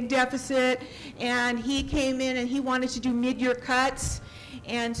 a big deficit, and he came in and he wanted to do mid-year cuts.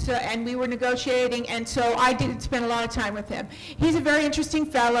 And we were negotiating, and so I did spend a lot of time with him. He's a very interesting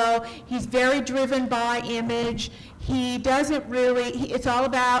fellow. He's very driven by image. He doesn't really, it's all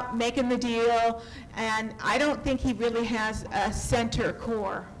about making the deal, and I don't think he really has a center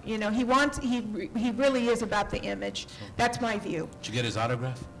core. You know, he really is about the image. That's my view. Did you get his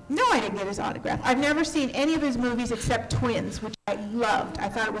autograph? No, I didn't get his autograph. I've never seen any of his movies except Twins, which I loved. I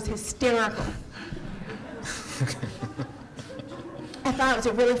thought it was hysterical. I thought it was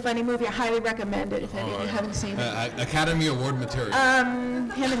a really funny movie. I highly recommend it if any of you haven't seen it. Academy Award material.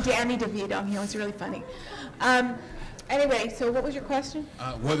 Him and Danny DeVito. You know, it's really funny. Anyway, so what was your question?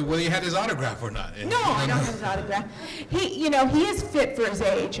 Whether you had his autograph or not. No, I don't have his autograph. He is fit for his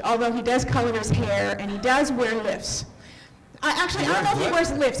age, although he does color his hair and he does wear lifts. Actually, I don't know if he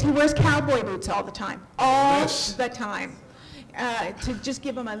wears lifts. He wears cowboy boots all the time. All the time. To just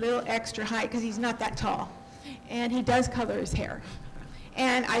give him a little extra height because he's not that tall. And he does color his hair.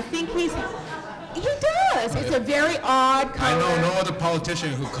 And I think he does. It's a very odd color. I know no other politician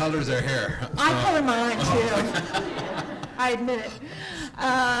who colors their hair. I color mine too. I admit it.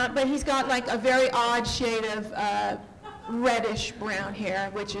 But he's got like a very odd shade of reddish brown hair,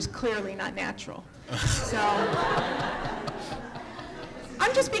 which is clearly not natural. So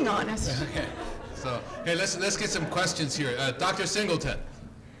I'm just being honest. Okay. So hey, let's get some questions here. Dr. Singleton.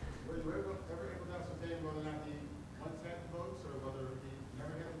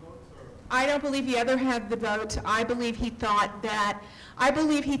 I don't believe he ever had the vote. I believe he thought that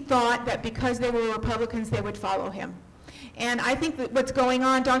because they were Republicans, they would follow him. And I think that what's going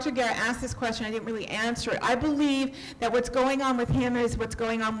on, Dr. Guerra asked this question, I didn't really answer it. I believe that what's going on with him is what's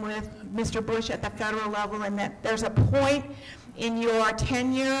going on with Mr. Bush at the federal level, and that there's a point in your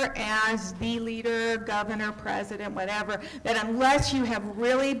tenure as the leader, governor, president, whatever, that unless you have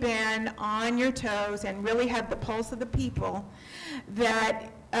really been on your toes and really had the pulse of the people, that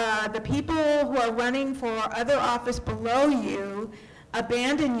the people who are running for other office below you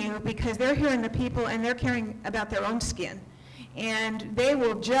abandon you because they're hearing the people and they're caring about their own skin. And they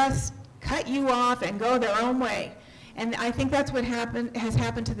will just cut you off and go their own way. And I think that's what has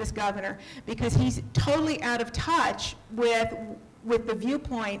happened to this governor, because he's totally out of touch with the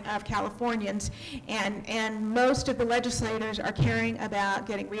viewpoint of Californians, and most of the legislators are caring about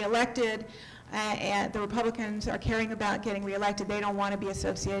getting reelected, and the Republicans are caring about getting reelected. They don't want to be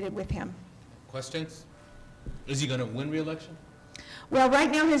associated with him. Questions? Is he going to win reelection? Well, right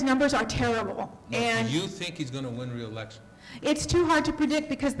now his numbers are terrible. No, and do you think he's going to win reelection? It's too hard to predict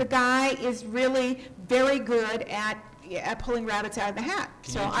because the guy is really very good at pulling rabbits out of the hat.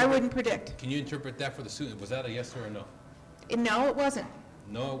 So I wouldn't predict. Can you interpret that for the student? Was that a yes or a no? No, it wasn't.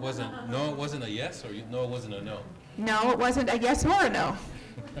 No, it wasn't. No, it wasn't a yes, or no, it wasn't a no? No, it wasn't a yes or a no.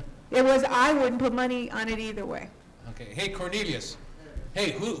 It was, I wouldn't put money on it either way. Okay. Hey, Cornelius.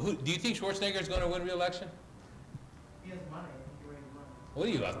 Hey, who do you think Schwarzenegger is going to win re-election? He has money. I think he raises money. What are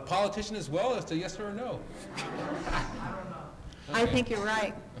you, a politician as well? As to yes or a no? I don't know. I think you're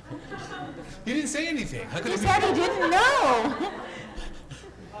right. He didn't say anything. How could He it be? said he didn't know.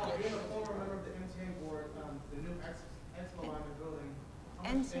 Being a former member of the MTA board, the new expo line they're building.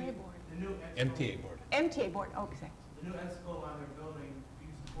 NTA board. The new MTA board. MTA board, okay. The new expo line they're building, do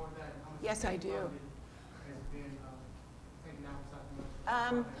you support that? How much Yes, I do. funded has been taken out of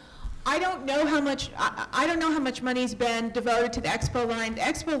South I don't know how much. I don't know how much money's been devoted to the Expo line. The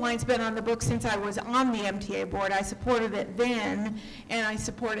Expo line's been on the books since I was on the MTA board. I supported it then, and I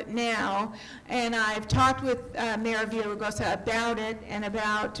support it now. And I've talked with Mayor Villaraigosa about it and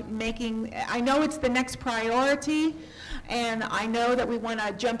about making. I know it's the next priority, and I know that we want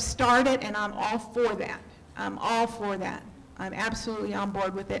to jumpstart it, and I'm all for that. I'm all for that. I'm absolutely on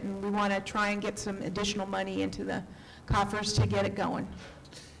board with it, and we want to try and get some additional money into the coffers to get it going.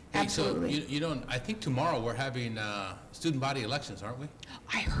 Hey, Absolutely. so you don't. I think tomorrow we're having student body elections, aren't we?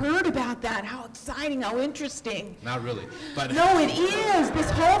 I heard about that. How exciting, how interesting. Not really, but No, it is.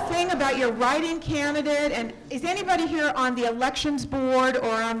 This whole thing about your write-in candidate, and is anybody here on the elections board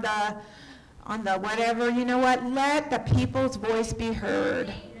or on the whatever? You know what? Let the people's voice be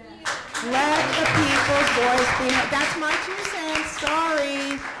heard. Let the people's voice be heard. That's my 2 cents.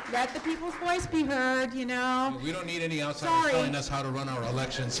 Sorry. Let the people's voice be heard, you know. we don't need any outsiders Sorry. telling us how to run our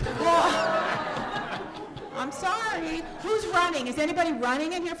elections. Well, I'm sorry. Who's running? Is anybody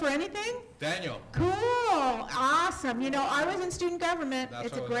running in here for anything? Daniel. Cool, awesome. You know, I was in student government. That's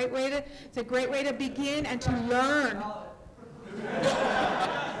It's a what great way to, it's a great way to begin and to learn.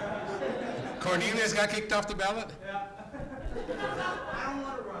 Cornelius got kicked off the ballot? I don't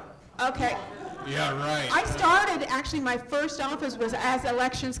want to run. Okay. Yeah, right. I started, actually, my first office was as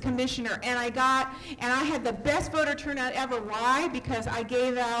elections commissioner, and I had the best voter turnout ever. Why? Because I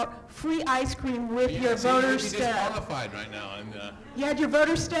gave out free ice cream with your voter stub. stub. Disqualified right now. And, You had your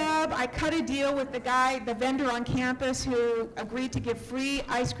voter stub. I cut a deal with the vendor on campus who agreed to give free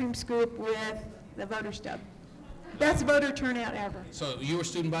ice cream scoop with the voter stub. Best voter turnout ever. so you were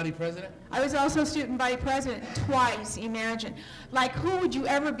student body president? I was also student body president twice, imagine. Like, who would you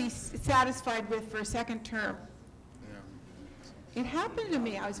ever be satisfied with for a second term? Yeah. It happened to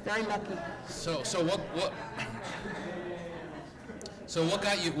me. I was very lucky. So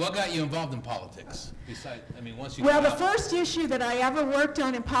what got you involved in politics? Besides, I mean, once you Well, the got out- first issue that I ever worked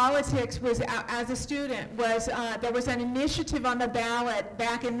on in politics was, as a student, was there was an initiative on the ballot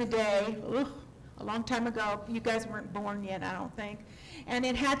back in the day, a long time ago. You guys weren't born yet, I don't think. And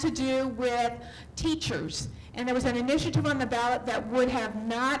it had to do with teachers. And there was an initiative on the ballot that would have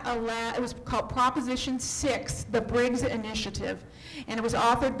not allowed, it was called Proposition 6, the Briggs Initiative. And it was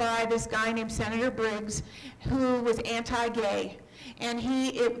authored by this guy named Senator Briggs, who was anti-gay. And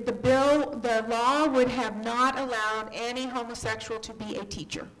the law would have not allowed any homosexual to be a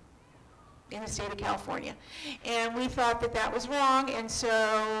teacher in the state of California. And we thought that that was wrong, and so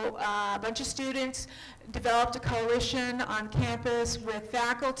a bunch of students developed a coalition on campus with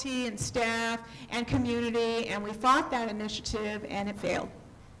faculty and staff and community, and we fought that initiative, and it failed.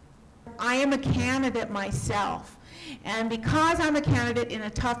 I am a candidate myself, and because I'm a candidate in a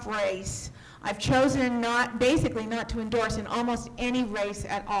tough race, I've chosen basically not to endorse in almost any race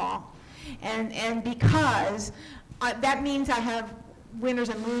at all. And because that means I have winners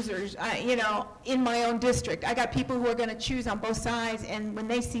and losers, in my own district. I got people who are going to choose on both sides, and when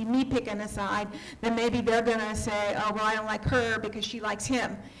they see me picking a side, then maybe they're going to say, oh, well, I don't like her because she likes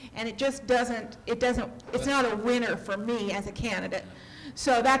him. And it just it's not a winner for me as a candidate.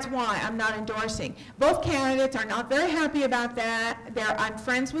 So that's why I'm not endorsing. Both candidates are not very happy about that. I'm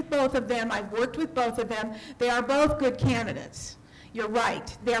friends with both of them. I've worked with both of them. They are both good candidates. You're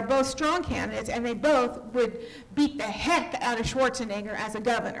right. They are both strong candidates, and they both would beat the heck out of Schwarzenegger as a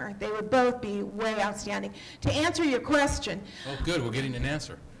governor. They would both be way outstanding. To answer your question, Oh, good, we're getting an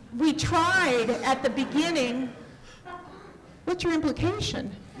answer. we tried at the beginning. What's your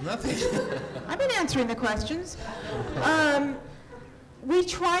implication? Nothing. I've been answering the questions. We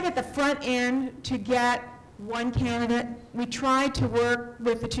tried at the front end to get one candidate. We tried to work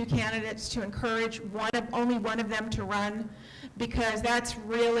with the two candidates to encourage only one of them to run, because that's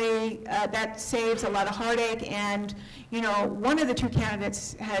really, that saves a lot of heartache, and, one of the two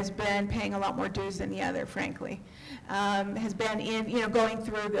candidates has been paying a lot more dues than the other, frankly. Has been going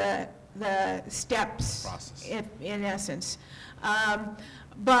through the steps Process. in essence.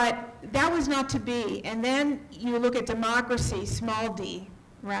 But that was not to be. And then you look at democracy, small d,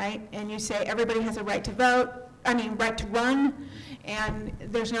 right? And you say everybody has a right to right to run, and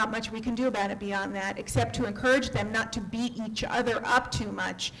there's not much we can do about it beyond that, except to encourage them not to beat each other up too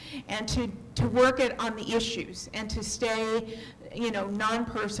much, and to work it on the issues, and to stay,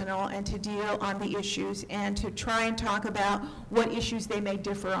 non-personal, and to deal on the issues, and to try and talk about what issues they may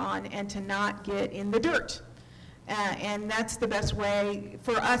differ on, and to not get in the dirt. And that's the best way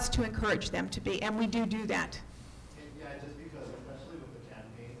for us to encourage them to be, and we do that. Yeah, just because, especially with the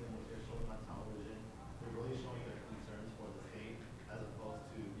campaigns and what they're showing on television, they're really showing their concerns for the state as opposed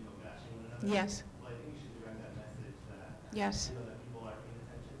to, bashing one another. Yes. Well, I think you should direct that message that, Yes. that people are paying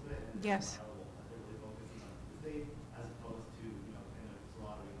attention to it and Yes. that they're really focusing on the state as opposed to, kind of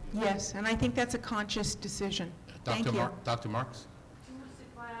slaughtering people. Yes, and I think that's a conscious decision. Thank you. Dr. Marks? Who wants to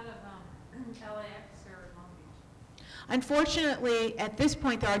fly out of LAX or Long Beach? Unfortunately, at this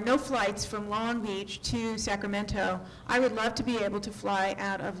point, there are no flights from Long Beach to Sacramento. I would love to be able to fly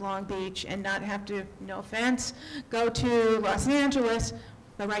out of Long Beach and not have to, no offense, go to Los Angeles,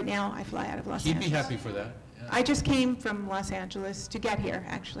 but right now I fly out of Los He'd Angeles. be happy for that. Yeah. I just came from Los Angeles to get here,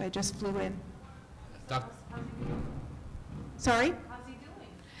 actually. I just flew in. Doc- Sorry? How's he doing?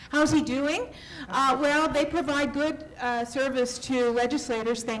 How's he doing? Well, they provide good service to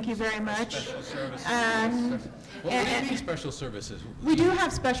legislators, thank you very much. Special services. What do and- you mean special services? We do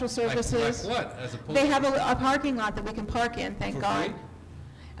have special services. Like what, as opposed They have to? a parking lot that we can park in, thank For God. free?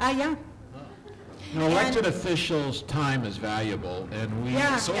 Yeah. Oh. You know, elected officials' time is valuable, and we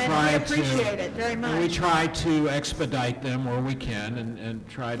Yeah, try and we to... appreciate it very and we much. try to expedite them where we can and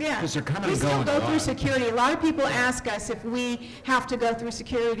try, Yeah. because they're coming We and still going a go through lot. security. A lot of people ask us if we have to go through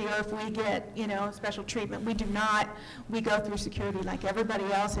security or if we get, you know, special treatment. We do not. We go through security like everybody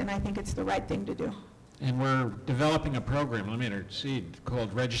else, and I think it's the right thing to do. And we're developing a program, let me intercede,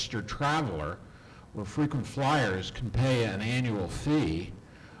 called Registered Traveler, where frequent flyers can pay an annual fee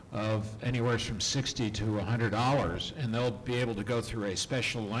of anywhere from $60 to $100, and they'll be able to go through a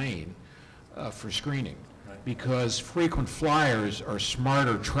special lane for screening. Because frequent flyers are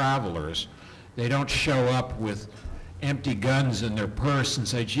smarter travelers. They don't show up with empty guns in their purse and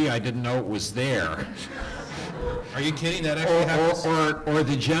say, gee, I didn't know it was there. Are you kidding? That actually happens? Or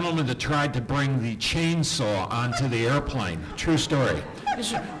the gentleman that tried to bring the chainsaw onto the airplane. True story. He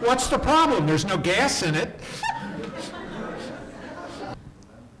said, what's the problem? There's no gas in it.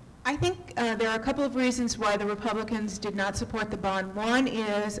 I think there are a couple of reasons why the Republicans did not support the bond. One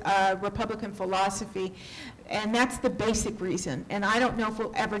is Republican philosophy, and that's the basic reason. And I don't know if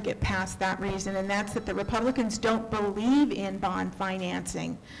we'll ever get past that reason, and that's that the Republicans don't believe in bond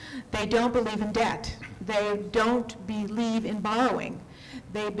financing. They don't believe in debt. They don't believe in borrowing.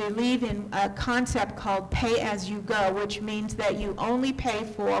 They believe in a concept called pay as you go, which means that you only pay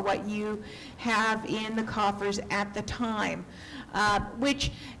for what you have in the coffers at the time,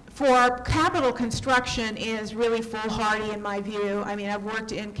 which for capital construction is really foolhardy in my view. I mean, I've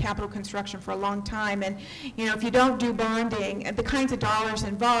worked in capital construction for a long time, and you know, if you don't do bonding, the kinds of dollars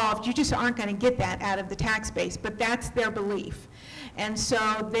involved, you just aren't going to get that out of the tax base, but that's their belief. And so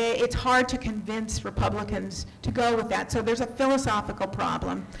it's hard to convince Republicans to go with that. So there's a philosophical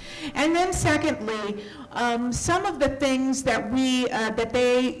problem. And then secondly, some of the things that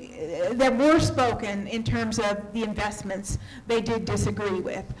that were spoken in terms of the investments, they did disagree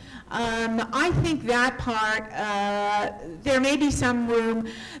with. I think that part, there may be some room.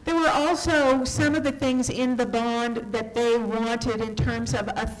 There were also some of the things in the bond that they wanted in terms of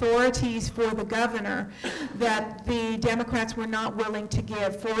authorities for the governor that the Democrats were not willing to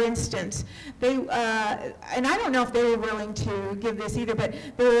give. For instance, they, and I don't know if they were willing to give this either, but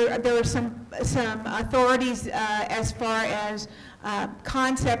there were some authorities as far as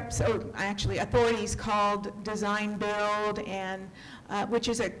concepts, or actually authorities called design build, and which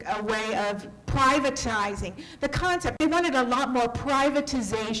is a way of privatizing the concept. They wanted a lot more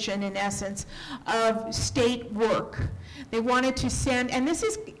privatization, in essence, of state work. They wanted to send, and this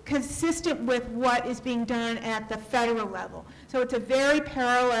is consistent with what is being done at the federal level. So it's a very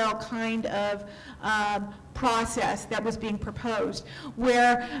parallel kind of process that was being proposed,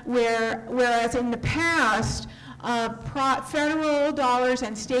 whereas in the past, federal dollars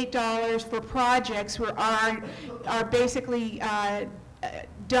and state dollars for projects are basically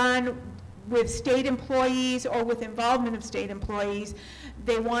done with state employees or with involvement of state employees.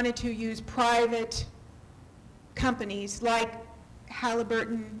 They wanted to use private companies, like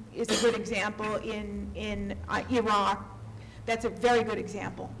Halliburton is a good example in Iraq. That's a very good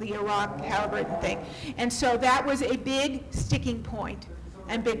example, the Iraq Halliburton thing. And so that was a big sticking point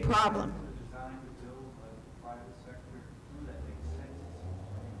and big problem.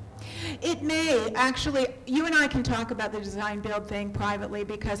 It may. Actually, you and I can talk about the design build thing privately,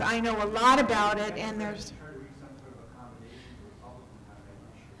 because I know a lot about it, and there's...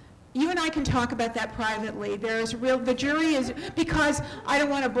 You and I can talk about that privately. The jury is, because I don't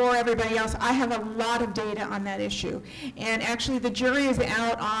want to bore everybody else, I have a lot of data on that issue. And actually the jury is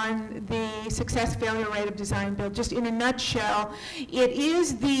out on the success failure rate of design build. Just in a nutshell, it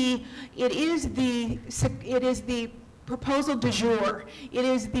is the proposal du jour. It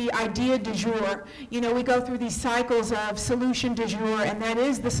is the idea du jour. You know, we go through these cycles of solution du jour, and that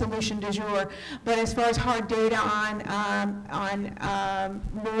is the solution du jour. But as far as hard data on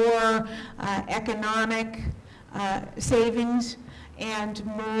more economic savings and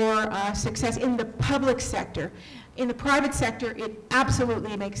more success in the public sector. In the private sector, it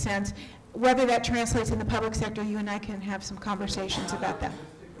absolutely makes sense. Whether that translates in the public sector, you and I can have some conversations about that.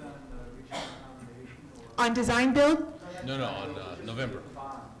 On design build? No, on November.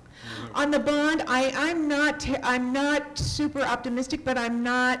 On the bond, I'm not super optimistic, but I'm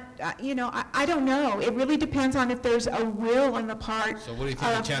not, I don't know. It really depends on if there's a will on the part. So what do you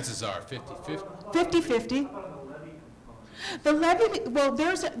think the chances are? 50-50? 50-50. The levy, well,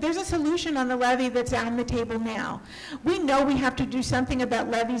 there's a solution on the levy that's on the table now. We know we have to do something about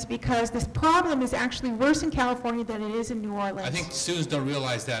levies because this problem is actually worse in California than it is in New Orleans. I think students don't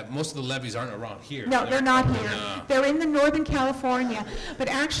realize that most of the levees aren't around here. No, they're not here. No. They're in the Northern California. But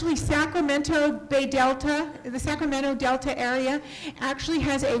actually Sacramento Bay Delta, the Sacramento Delta area, actually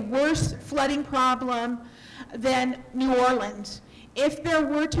has a worse flooding problem than New Orleans. If there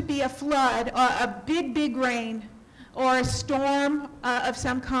were to be a flood, or a big rain, or a storm of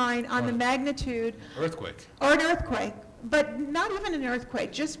some kind on the magnitude, Earthquake. or an earthquake, but not even an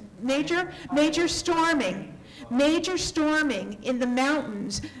earthquake, just major storming in the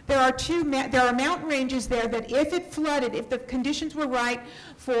mountains. There are mountain ranges there that if it flooded, if the conditions were right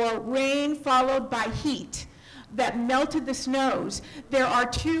for rain followed by heat, that melted the snows. There are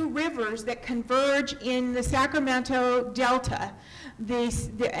two rivers that converge in the Sacramento Delta.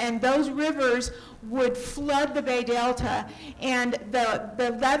 And those rivers would flood the Bay Delta. And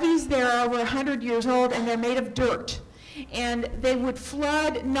the levees there are over 100 years old, and they're made of dirt. And they would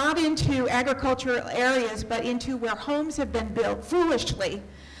flood not into agricultural areas, but into where homes have been built, foolishly.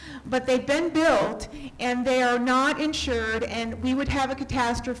 But they've been built, and they are not insured, and we would have a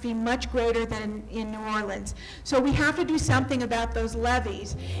catastrophe much greater than in New Orleans. So we have to do something about those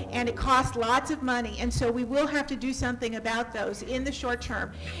levees, and it costs lots of money, and so we will have to do something about those in the short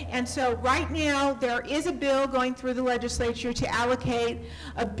term. And so right now, there is a bill going through the legislature to allocate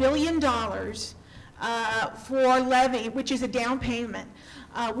 $1 billion for levy, which is a down payment.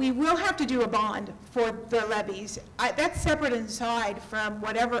 We will have to do a bond for the levies. That's separate and aside from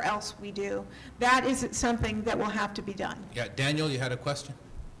whatever else we do. That is something that will have to be done. Yeah, Daniel, you had a question?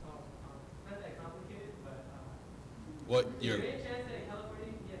 Not that complicated, but What is you're? there any chance that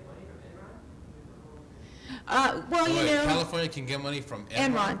California can get money from Enron? Well, you know, California can get money from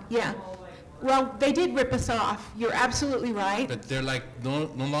Enron, Enron, yeah. Well, they did rip us off. You're absolutely right. but they're like no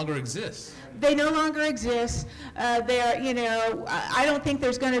longer exist. They no longer exist. I don't think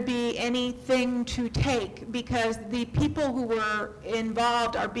there's going to be anything to take because the people who were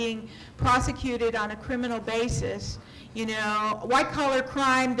involved are being prosecuted on a criminal basis. You know, white-collar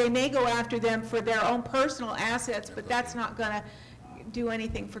crime, they may go after them for their own personal assets, but that's not going to do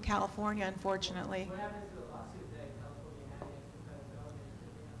anything for California, unfortunately. What happens to the lawsuit that California had against the federal government?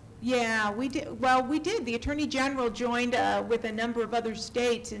 Yeah, we did. Well, we did. The Attorney General joined with a number of other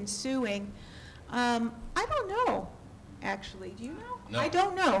states in suing. I don't know, actually. Do you know? No. I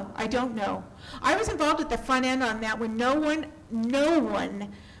don't know. I was involved at the front end on that when no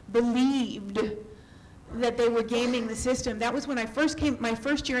one believed that they were gaming the system. That was when I first came, my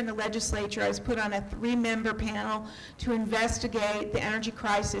first year in the legislature. I was put on a 3-member panel to investigate the energy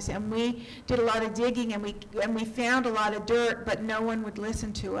crisis, and we did a lot of digging, and we found a lot of dirt, but no one would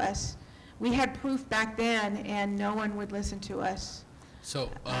listen to us. We had proof back then, and no one would listen to us. So,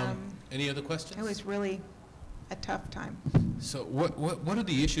 any other questions? It was really a tough time. So what are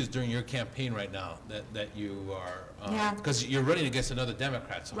the issues during your campaign right now that you are, Yeah. because you're running against another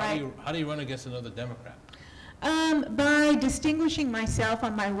Democrat, so Right. how do you run against another Democrat? By distinguishing myself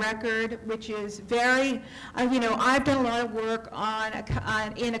on my record, which is very, I've done a lot of work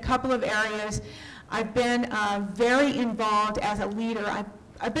in a couple of areas. I've been very involved as a leader.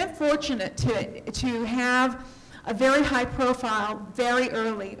 I've been fortunate to have a very high profile very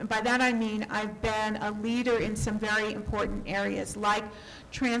early. And by that I mean I've been a leader in some very important areas like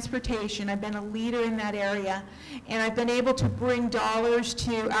transportation. I've been a leader in that area. And I've been able to bring dollars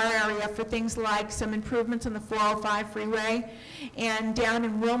to our area for things like some improvements on the 405 freeway and down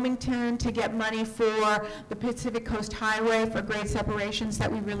in Wilmington to get money for the Pacific Coast Highway for grade separations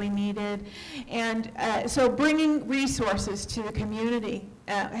that we really needed. And so bringing resources to the community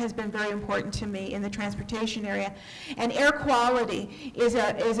has been very important to me in the transportation area. And air quality is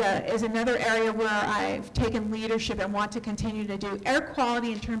another area where I've taken leadership and want to continue to do. Air quality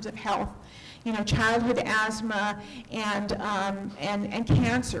in terms of health, childhood asthma and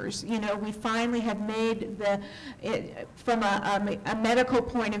cancers. We finally have made from a medical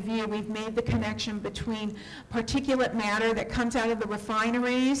point of view, we've made the connection between particulate matter that comes out of the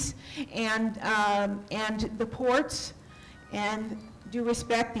refineries and the ports, and due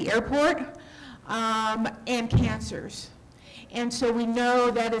respect, the airport, and cancers. And so we know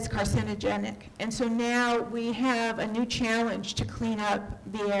that it's carcinogenic. And so now we have a new challenge to clean up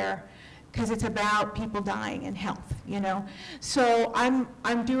the air because it's about people dying and health, So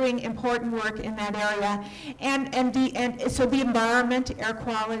I'm doing important work in that area. And so the environment, air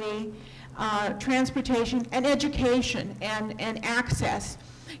quality, transportation, and education and access.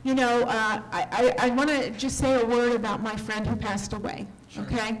 I want to just say a word about my friend who passed away,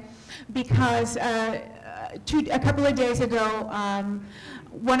 okay? Because a couple of days ago,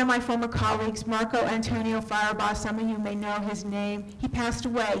 one of my former colleagues, Marco Antonio Firebaugh, some of you may know his name, he passed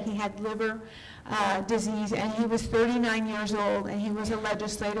away. He had liver disease, and he was 39 years old, and he was a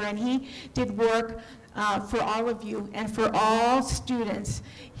legislator, and he did work for all of you and for all students.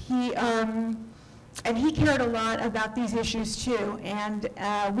 And he cared a lot about these issues too, and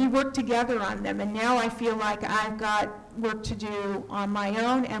we worked together on them, and now I feel like I've got work to do on my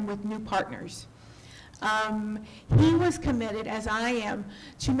own and with new partners. He was committed, as I am,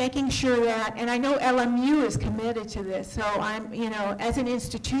 to making sure that, and I know LMU is committed to this, so I'm, as an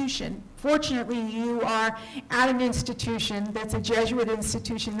institution, fortunately you are at an institution that's a Jesuit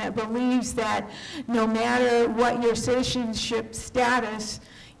institution that believes that no matter what your citizenship status,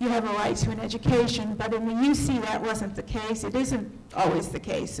 you have a right to an education, but in the UC that wasn't the case. It isn't always the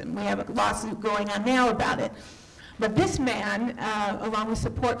case, and we have a lawsuit going on now about it. But this man, along with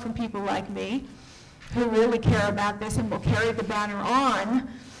support from people like me, who really care about this and will carry the banner on,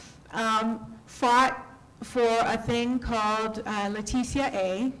 fought for a thing called Leticia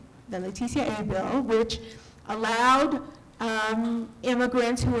A, the Leticia A bill, which allowed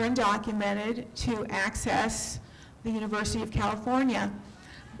immigrants who were undocumented to access the University of California,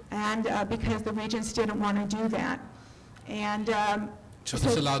 and because the regents didn't want to do that. And So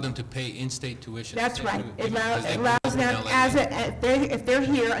this allowed them to pay in-state tuition? That's right. It allows them, if they're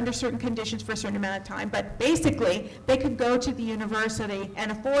here under certain conditions for a certain amount of time, but basically, they could go to the university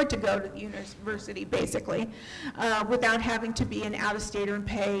and afford to go to the university, basically, without having to be an out-of-stater and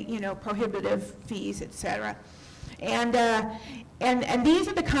pay, prohibitive fees, et cetera. And these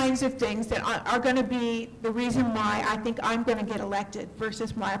are the kinds of things that are going to be the reason why I think I'm going to get elected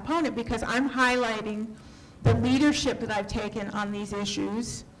versus my opponent, because I'm highlighting the leadership that I've taken on these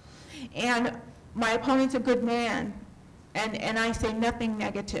issues. And my opponent's a good man, and I say nothing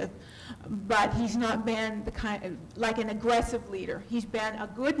negative, but he's not been the kind, like an aggressive leader. He's been a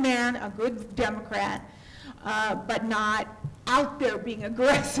good man, a good Democrat, but not out there being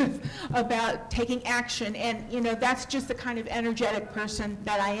aggressive about taking action. And that's just the kind of energetic person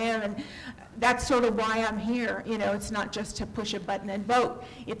that I am, and that's sort of why I'm here. It's not just to push a button and vote,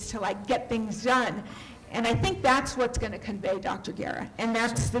 it's to get things done. And I think that's what's going to convey Dr. Guerra, and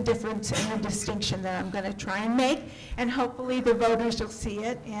that's the difference and the distinction that I'm going to try and make, and hopefully the voters will see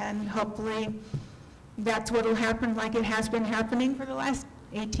it, and hopefully that's what will happen like it has been happening for the last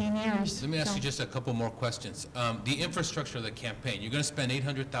 18 years. Let me ask you just a couple more questions. The infrastructure of the campaign, you're going to spend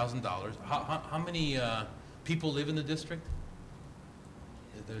 $800,000. How many people live in the district?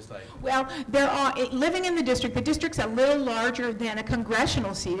 There's Well, there are, living in the district's a little larger than a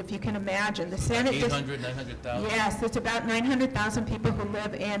congressional seat, if you can imagine. The Senate 900,000? Yes, it's about 900,000 people who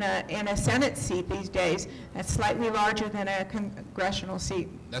live in a Senate seat these days. That's slightly larger than a congressional seat.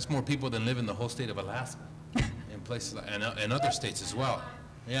 That's more people than live in the whole state of Alaska, in places and other states as well.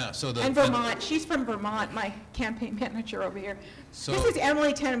 Yeah, so and Vermont. She's from Vermont, my campaign manager over here. So this is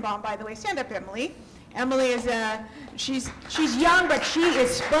Emily Tenenbaum, by the way. Stand up, Emily. Emily is she's young, but she is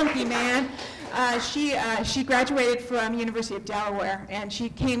spunky, man. She graduated from University of Delaware, and she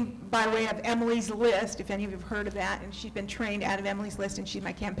came by way of Emily's List, if any of you have heard of that, and she's been trained out of Emily's List, and she's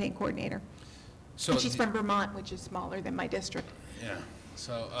my campaign coordinator. So and she's from Vermont, which is smaller than my district. Yeah.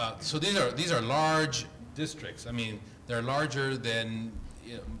 So these are large districts. I mean, they're larger than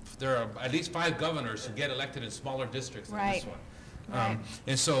there are at least 5 governors who get elected in smaller districts than this one. Right.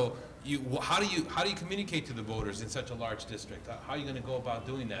 And so. How do you communicate to the voters in such a large district? How are you going to go about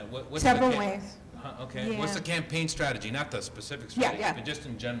doing that? What's Several ways. Okay. Yeah. What's the campaign strategy? Not the specific strategy, but just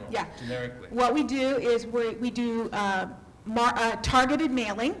in general, generically. What we do is we do targeted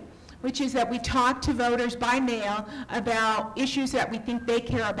mailing, which is that we talk to voters by mail about issues that we think they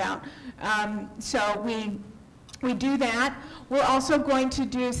care about. So we do that. We're also going to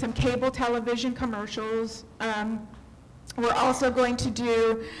do some cable television commercials. We're also going to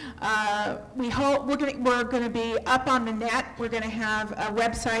do, we hope, we're going to be up on the net. We're going to have a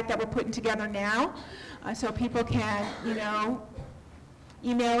website that we're putting together now, so people can,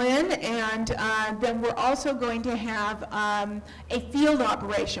 email in, and then we're also going to have a field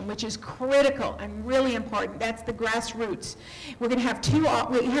operation, which is critical and really important. That's the grassroots. We're going to have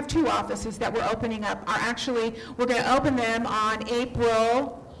we have 2 offices that we're opening up. We're going to open them on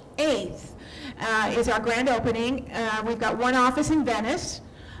April 8th. Is our grand opening. We've got one office in Venice.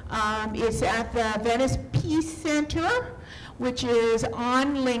 It's at the Venice Peace Center, which is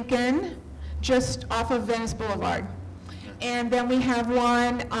on Lincoln, just off of Venice Boulevard. And then we have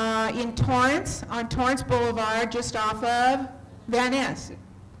one in Torrance, on Torrance Boulevard, just off of Van Ness,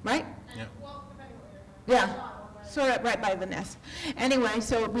 right? Yeah. Yeah. sort of right by Vanessa. Anyway,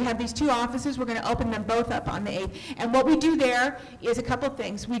 so we have these 2 offices. We're going to open them both up on the 8th. And what we do there is a couple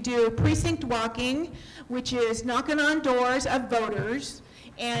things. We do precinct walking, which is knocking on doors of voters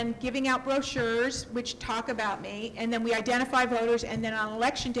and giving out brochures which talk about me, and then we identify voters, and then on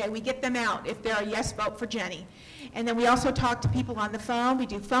election day we get them out if they're a yes vote for Jenny. And then we also talk to people on the phone. We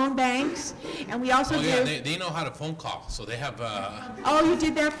do phone banks, and we also do... yeah, they know how to phone call, so they have... Oh, you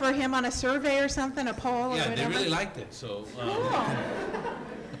did that for him on a survey or something, a poll or whatever? Yeah, they really liked it, so... Cool.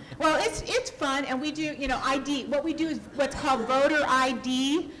 Well, it's fun, and we do, ID. What we do is what's called voter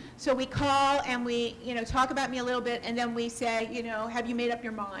ID. So we call and we, talk about me a little bit, and then we say, have you made up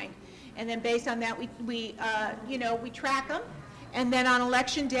your mind? And then based on that, we track them. And then on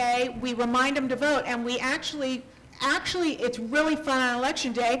election day, we remind them to vote. And we actually, it's really fun on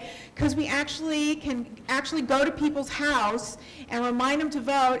election day because we can go to people's house and remind them to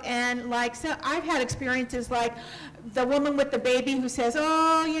vote. And so I've had experiences like the woman with the baby who says,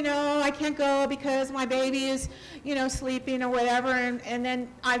 oh, I can't go because my baby is, sleeping or whatever. And then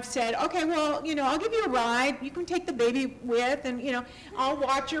I've said, okay, well, I'll give you a ride. You can take the baby with, and, I'll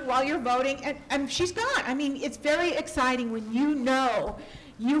watch her while you're voting. And she's gone. I mean, it's very exciting when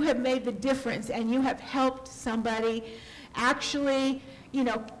you have made the difference and you have helped somebody actually,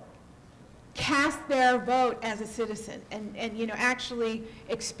 cast their vote as a citizen and actually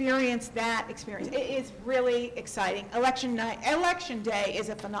experience that experience. It is really exciting. Election day is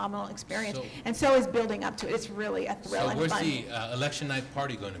a phenomenal experience, and so is building up to it. It's really a thrill and fun. So where's the election night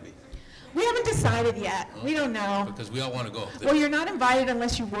party going to be? We haven't decided yet. Okay. We don't know. Because we all want to go. Well, you're not invited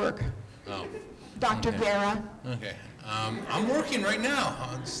unless you work. Oh. Dr. Guerra. Okay. I'm working right now.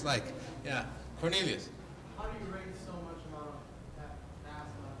 It's like, yeah. Cornelius. How do you raise so much amount of that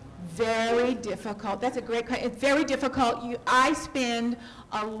vast amount of money? Very difficult. That's a great question. It's very difficult. I spend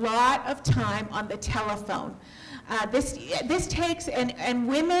a lot of time on the telephone. This takes, and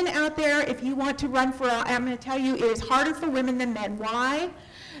women out there, if you want to run for, I'm going to tell you, it is harder for women than men. Why?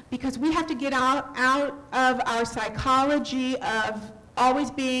 Because we have to get out of our psychology of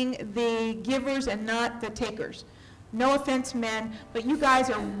always being the givers and not the takers. No offense, men, but you guys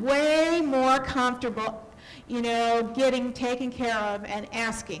are way more comfortable, getting taken care of and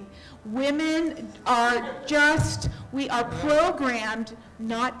asking. Women are we are programmed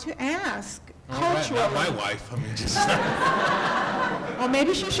not to ask. Culturally. Not my wife. I mean, just... Well,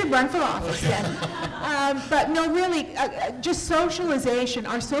 maybe she should run for office then. But no, really, just socialization,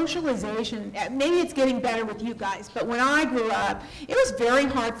 our socialization, maybe it's getting better with you guys, but when I grew up, it was very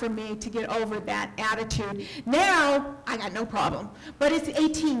hard for me to get over that attitude. Now, I got no problem, but it's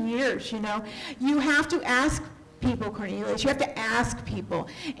 18 years, You have to ask people, Cornelius, you have to ask people.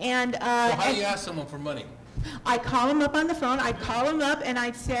 And so how do you ask someone for money? I call them up on the phone, I'd call them up and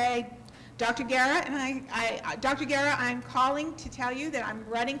I'd say, Dr. Guerra, Dr. Guerra, I'm calling to tell you that I'm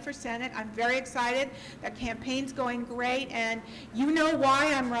running for Senate. I'm very excited. The campaign's going great, and you know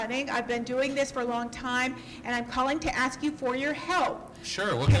why I'm running. I've been doing this for a long time, and I'm calling to ask you for your help.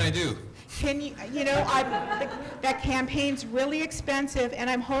 Sure, what can I do? Can you, that campaign's really expensive, and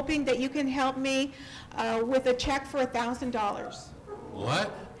I'm hoping that you can help me with a check for $1,000.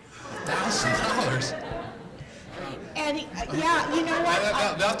 What? $1,000? And yeah, you know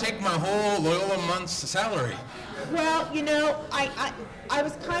what? That'll take my whole Loyola month's salary. Well, I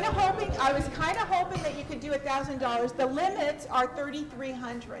was kind of hoping that you could do $1,000. The limits are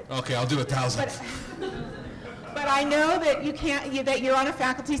 $3,300. Okay, I'll do 1,000. But I know that you can't. That you're on a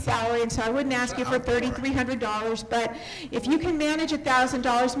faculty salary, and so I wouldn't ask you for $3,300. But if you can manage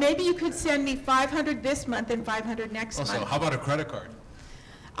 $1,000, maybe you could send me $500 this month and $500 next month. Also, how about a credit card?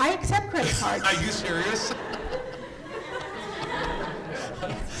 I accept credit cards. Are you serious?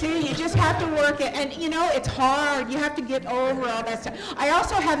 See, you just have to work it, and it's hard. You have to get over all that stuff. I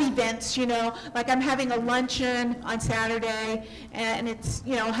also have events, like I'm having a luncheon on Saturday, and it's,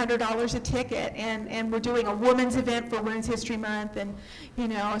 $100 a ticket, and we're doing a women's event for Women's History Month, and,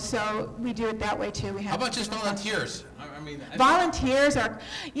 so we do it that way too. How about just volunteers? Volunteers are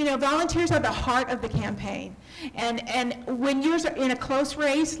the heart of the campaign, and when you're in a close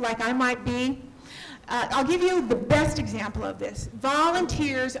race, like I might be, I'll give you the best example of this.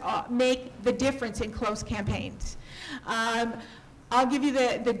 Volunteers make the difference in close campaigns. I'll give you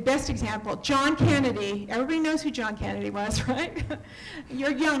the best example. John Kennedy, everybody knows who John Kennedy was, right?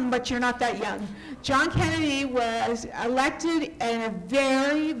 You're young, but you're not that young. John Kennedy was elected in a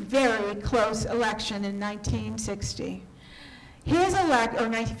very, very close election in 1960. Or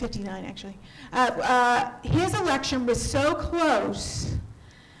 1959, actually. His election was so close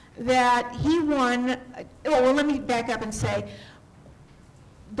that he won. Well, let me back up and say,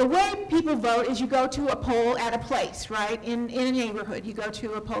 the way people vote is you go to a poll at a place, right? In a neighborhood, you go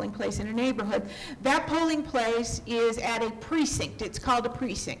to a polling place in a neighborhood. That polling place is at a precinct. It's called a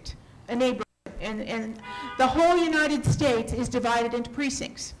precinct, a neighborhood. And the whole United States is divided into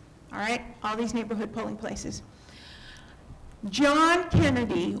precincts, all right? All these neighborhood polling places. John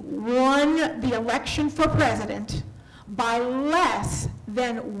Kennedy won the election for president by less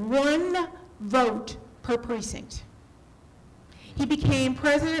than 1 vote per precinct. He became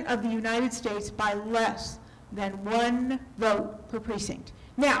president of the United States by less than 1 vote per precinct.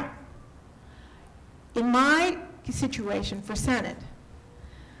 Now, in my situation for Senate,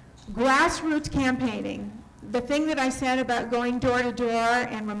 grassroots campaigning, the thing that I said about going door to door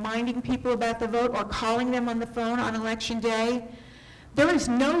and reminding people about the vote or calling them on the phone on election day, there is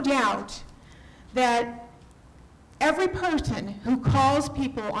no doubt that every person who calls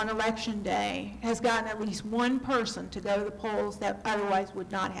people on election day has gotten at least 1 person to go to the polls that otherwise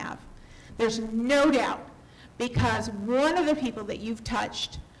would not have. There's no doubt, because one of the people that you've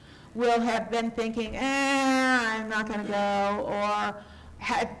touched will have been thinking, I'm not going to go, or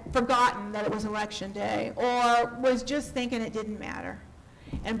had forgotten that it was election day, or was just thinking it didn't matter.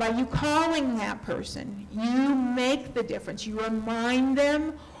 And by you calling that person, you make the difference. You remind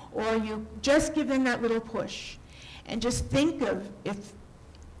them, or you just give them that little push. And just think of if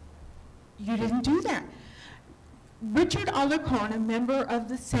you didn't do that. Richard Alarcon, a member of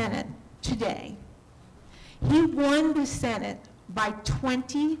the Senate today, he won the Senate by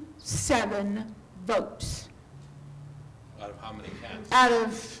 27 votes. Out of how many casts? Out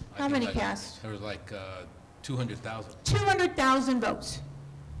of how many casts? There was like 200,000. 200,000 votes.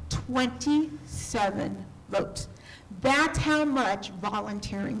 27 votes. That's how much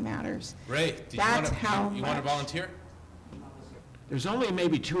volunteering matters. Ray, do you That's want how to much. volunteer? There's only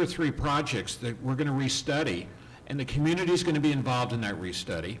maybe 2 or 3 projects that we're going to restudy, and the community is going to be involved in that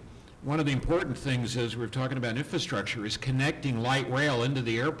restudy. One of the important things is, we're talking about infrastructure, is connecting light rail into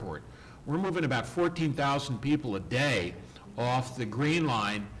the airport. We're moving about 14,000 people a day off the Green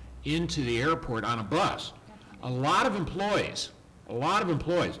Line into the airport on a bus. A lot of employees, a lot of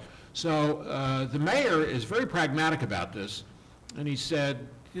employees. So the mayor is very pragmatic about this, and he said,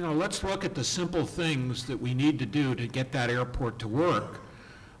 you know, let's look at the simple things that we need to do to get that airport to work,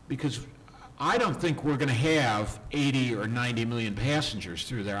 because I don't think we're going to have 80 or 90 million passengers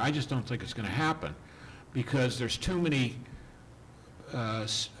through there. I just don't think it's going to happen, because there's too many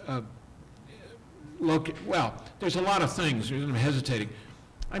well, there's a lot of things. I'm hesitating.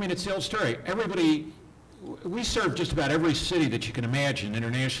 I mean, it's the old story. Everybody, we serve just about every city that you can imagine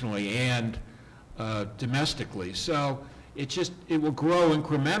internationally and domestically. So it will grow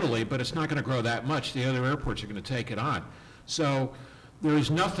incrementally, but it's not going to grow that much. The other airports are going to take it on. So there is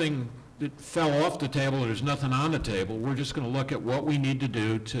nothing that fell off the table. There's nothing on the table. We're just going to look at what we need to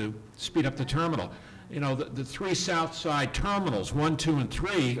do to speed up the terminal. You know, the 3 South Side terminals, 1, 2, and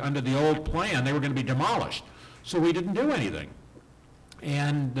 3, under the old plan, they were going to be demolished. So we didn't do anything.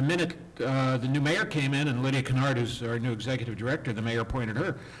 And the minute the new mayor came in, and Lydia Kennard, who's our new executive director, the mayor appointed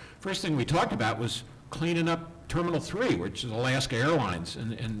her, first thing we talked about was cleaning up Terminal 3, which is Alaska Airlines,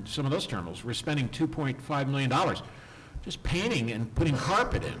 and some of those terminals. We're spending $2.5 million just painting and putting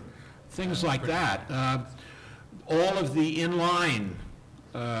carpet in, things like that. All of the inline,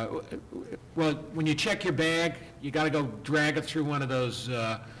 well, when you check your bag, you got to go drag it through one of those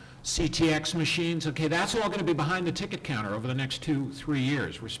CTX machines. Okay, that's all going to be behind the ticket counter over the next 2-3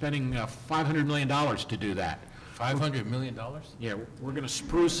 years. We're spending $500 million to do that. $500 million? Yeah, we're going to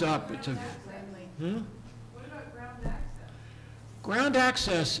spruce up. It's a, What about ground access? Ground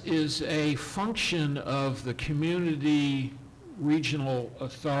access is a function of the community, regional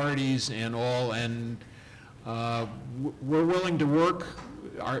authorities and all, and we're willing to work.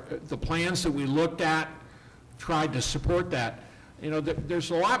 The plans that we looked at tried to support that. You know,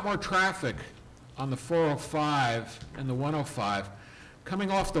 there's a lot more traffic on the 405 and the 105. Coming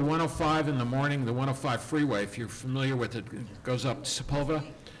off the 105 in the morning, the 105 freeway, if you're familiar with it, it goes up to Sepulveda.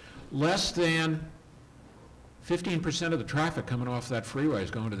 Less than 15% of the traffic coming off that freeway is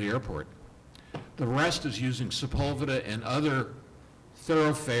going to the airport. The rest is using Sepulveda and other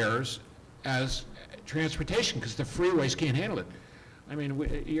thoroughfares as transportation, because the freeways can't handle it. I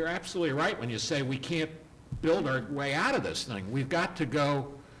mean, you're absolutely right when you say we can't build our way out of this thing. We've got to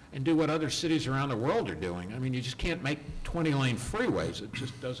go and do what other cities around the world are doing. I mean, you just can't make 20-lane freeways. It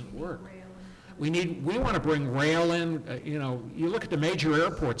just doesn't work. We want to bring rail in. You know, you look at the major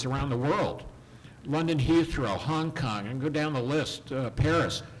airports around the world, London Heathrow, Hong Kong, and go down the list,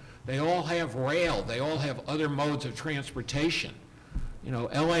 Paris. They all have rail. They all have other modes of transportation You know,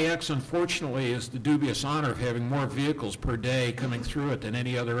 LAX unfortunately is the dubious honor of having more vehicles per day coming through it than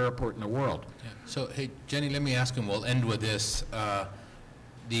any other airport in the world. Yeah. So, hey, Jenny, let me ask him, we'll end with this.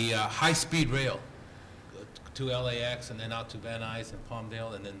 The high-speed rail to LAX and then out to Van Nuys and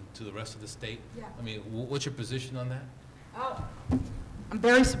Palmdale and then to the rest of the state? Yeah. I mean, what's your position on that? Oh, I'm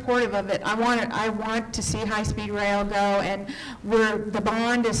very supportive of it. I want to see high-speed rail go, and the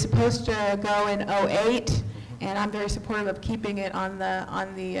bond is supposed to go in '08, and I'm very supportive of keeping it on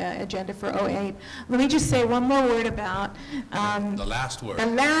the agenda for '08. Let me just say one more word about The last word. The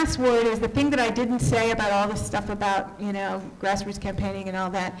last word is the thing that I didn't say about all this stuff about, you know, grassroots campaigning and all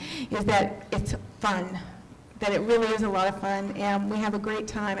that, is that it's fun. That it really is a lot of fun, and we have a great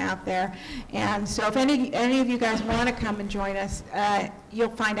time out there. And so if any of you guys want to come and join us, you'll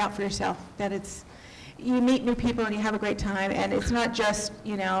find out for yourself that you meet new people and you have a great time, and it's not just,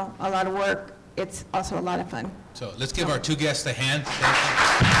 you know, a lot of work, it's also a lot of fun. So let's give our two guests a hand. Thank you.